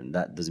necessary. And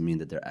that doesn't mean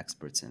that they're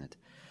experts in it.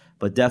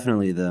 But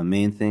definitely the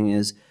main thing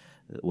is,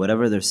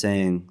 whatever they're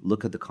saying,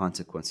 look at the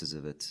consequences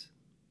of it.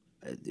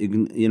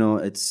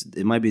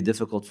 It might be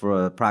difficult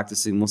for a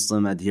practicing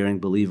Muslim, adhering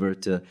believer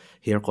to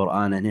hear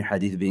Quran and hear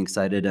Hadith being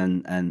cited,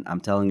 and I'm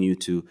telling you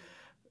to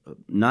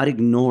not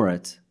ignore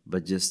it,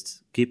 but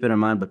just keep it in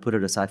mind, but put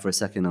it aside for a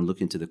second and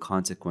look into the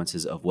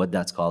consequences of what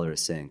that scholar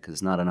is saying, because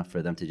it's not enough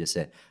for them to just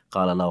say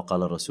قال الله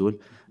وقال الرسول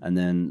and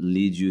then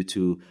lead you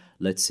to,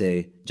 let's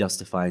say,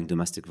 justifying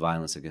domestic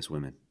violence against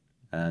women.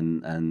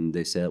 And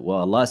they say, well,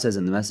 Allah says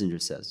and the Messenger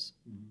says.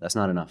 That's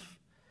not enough.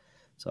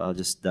 So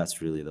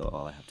that's really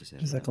all I have to say.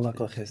 Jazakallah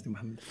khair,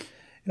 Muhammad.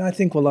 And I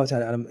think, wallahu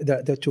ta'ala,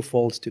 there are 2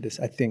 folds to this.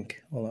 I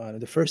think,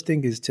 the first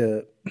thing is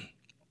to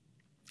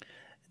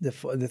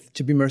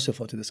be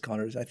merciful to the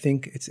scholars. I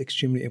think it's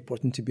extremely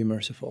important to be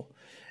merciful,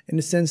 in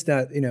the sense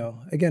that,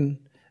 again,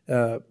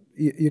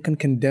 you can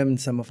condemn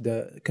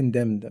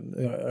them,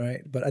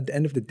 right? But at the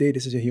end of the day,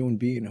 this is a human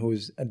being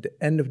who's, at the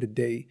end of the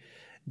day,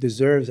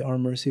 deserves our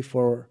mercy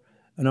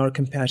and our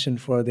compassion,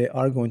 for they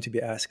are going to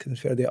be asked, and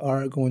for they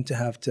are going to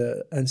have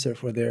to answer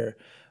for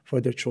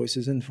their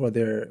choices and for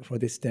their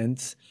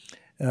stance.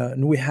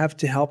 And we have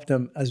to help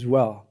them as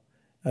well,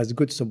 as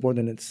good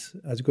subordinates,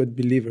 as good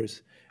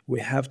believers. We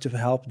have to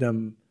help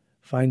them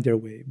find their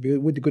way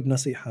with good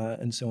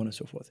nasiha and so on and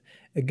so forth.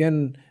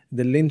 Again,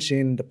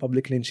 the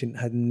public lynching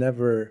had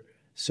never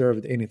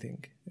served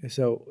anything.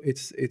 So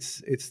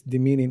it's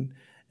demeaning,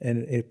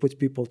 and it puts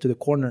people to the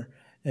corner.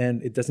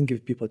 and it doesn't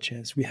give people a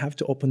chance. We have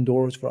to open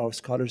doors for our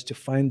scholars to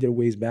find their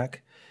ways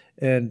back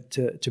and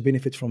to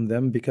benefit from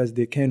them, because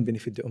they can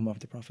benefit the ummah of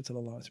the Prophet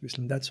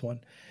ﷺ. That's one.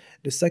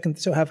 The second,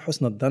 so have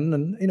husn al-dhann,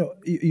 and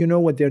you know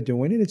what they're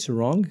doing and it's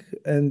wrong,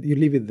 and you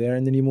leave it there,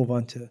 and then you move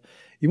on to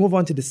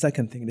the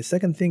second thing. The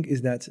second thing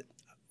is that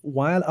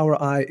while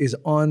our eye is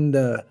on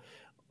the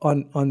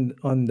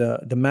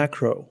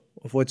macro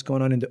of what's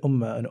going on in the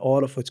ummah and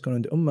all of what's going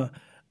on in the ummah,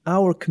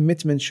 our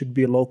commitment should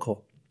be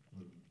local.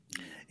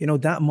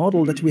 That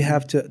model that we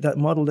have that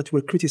model that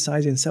we're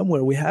criticizing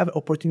somewhere, we have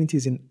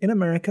opportunities in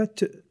America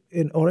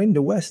or in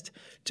the West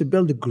to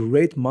build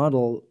great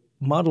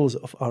models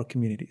of our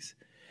communities.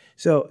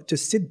 So to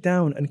sit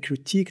down and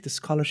critique the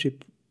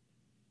scholarship,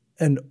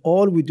 and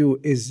all we do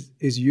is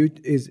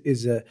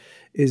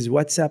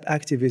WhatsApp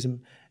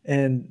activism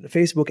and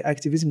Facebook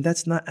activism,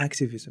 that's not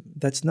activism.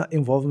 That's not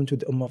involvement with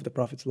the ummah of the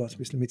Prophet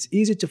ﷺ. It's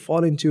easy to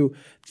fall into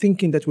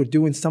thinking that we're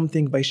doing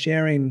something by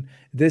sharing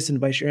this and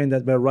by sharing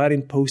that, by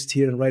writing posts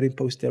here and writing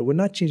posts there. We're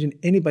not changing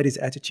anybody's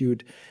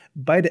attitude.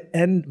 By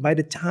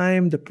the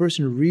time the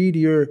person read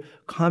your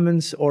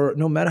comments, or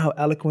no matter how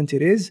eloquent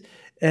it is,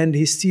 and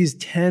he sees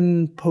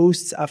 10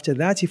 posts after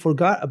that, he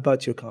forgot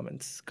about your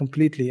comments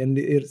completely, and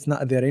it's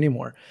not there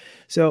anymore.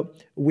 So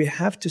we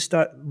have to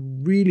start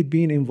really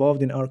being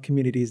involved in our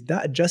communities.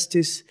 That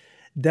justice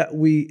that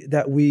we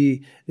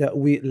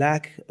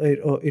lack,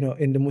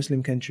 in the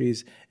Muslim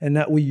countries, and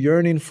that we're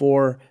yearning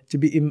for to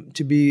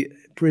be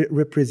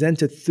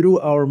represented through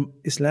our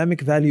Islamic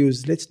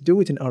values. Let's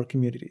do it in our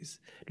communities.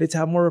 Let's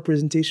have more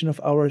representation of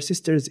our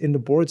sisters in the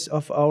boards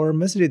of our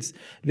masjids.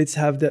 Let's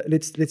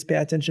pay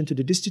attention to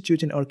the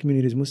destitute in our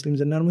communities, Muslims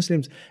and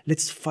non-Muslims.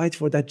 Let's fight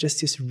for that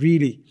justice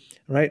really,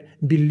 right?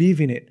 Believe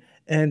in it.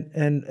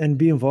 And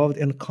be involved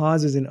in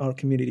causes in our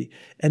community,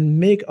 and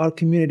make our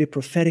community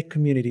prophetic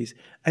communities.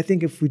 I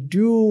think if we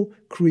do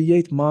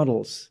create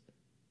models,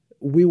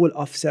 we will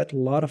offset a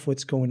lot of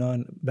what's going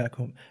on back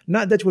home.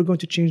 Not that we're going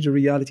to change the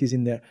realities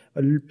in there,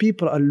 but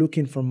people are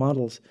looking for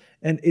models,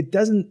 and it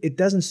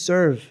doesn't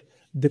serve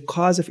the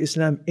cause of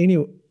Islam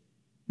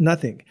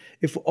nothing.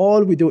 If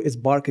all we do is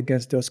bark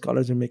against those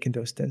scholars and making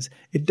those things,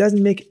 it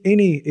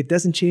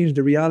doesn't change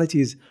the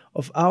realities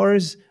of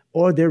ours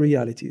or their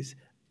realities.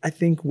 I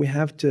think we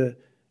have to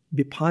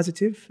be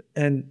positive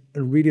and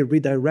really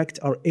redirect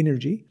our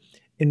energy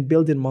in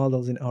building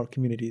models in our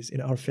communities,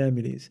 in our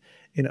families,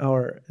 and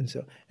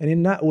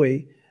in that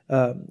way,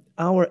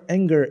 our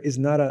anger is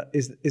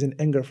an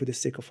anger for the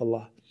sake of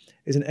Allah.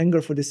 Is an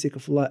anger for the sake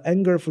of Allah.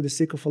 Anger for the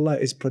sake of Allah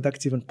is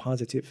productive and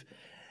positive.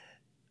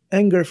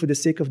 Anger for the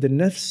sake of the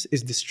nafs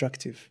is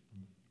destructive.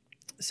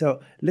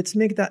 So let's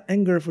make that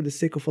anger for the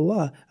sake of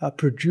Allah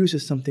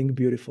produces something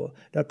beautiful.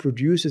 That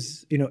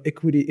produces,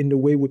 equity in the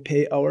way we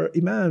pay our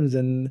imams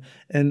and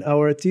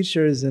our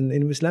teachers and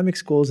in Islamic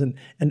schools, and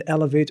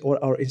elevate all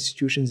our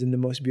institutions in the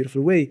most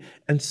beautiful way,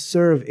 and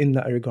serve in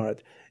that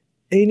regard.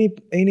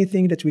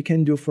 Anything that we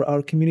can do for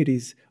our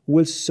communities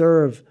will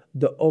serve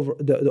the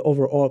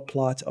overall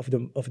plot of the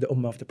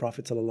ummah of the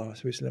Prophet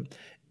ﷺ.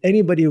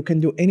 Anybody who can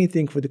do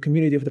anything for the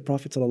community of the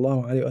Prophet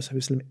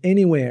ﷺ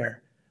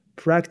anywhere,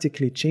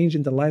 practically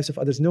changing the lives of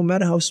others, no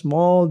matter how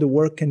small the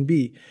work can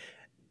be,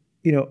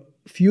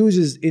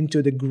 fuses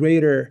into the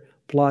greater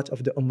plot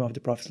of the ummah of the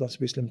Prophet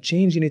ﷺ,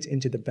 changing it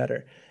into the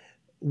better.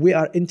 We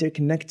are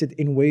interconnected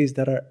in ways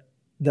that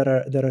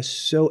are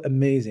so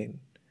amazing.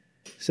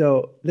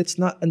 So let's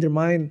not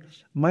undermine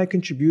my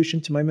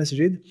contribution to my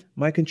masjid,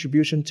 my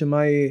contribution to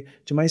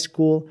my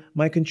school,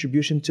 my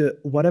contribution to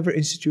whatever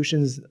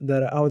institutions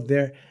that are out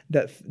there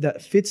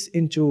that fits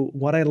into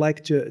what I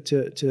like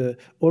to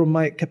or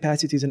my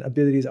capacities and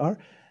abilities are.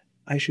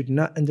 I should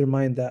not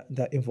undermine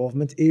that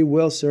involvement. It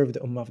will serve the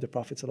ummah of the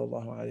Prophet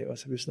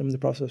ﷺ. The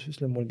Prophet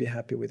ﷺ will be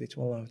happy with it.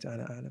 Wallahu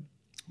ta'ala a'lam.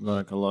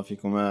 Barakallah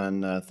fikum,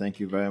 and thank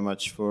you very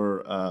much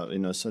for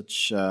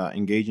such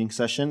engaging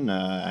session.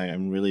 I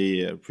am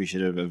really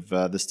appreciative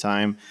of this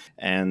time,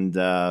 and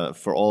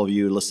for all of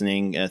you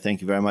listening,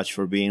 thank you very much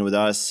for being with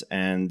us.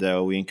 And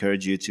we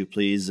encourage you to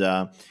please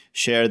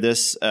share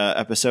this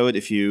episode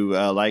if you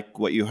like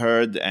what you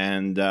heard,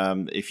 and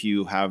if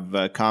you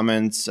have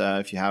comments,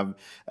 if you have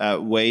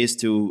ways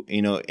to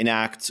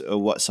enact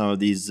what some of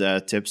these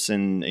tips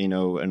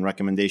and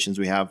recommendations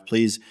we have,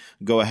 please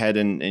go ahead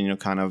and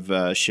kind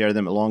of share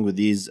them along with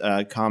these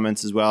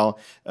comments as well.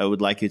 I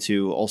would like you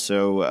to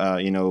also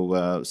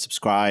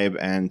subscribe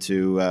and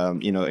to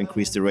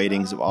increase the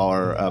ratings of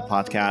our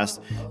podcast,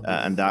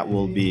 and that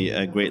will be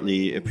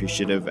greatly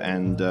appreciative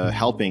and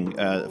helping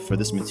for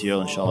this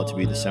material, inshallah, to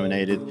be disseminated.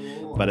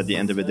 But at the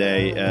end of the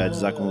day,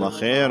 Jazakumullah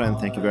khair, and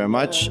thank you very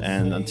much.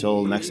 And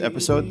until next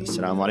episode,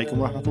 Assalamu alaikum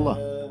wa rahmatullah.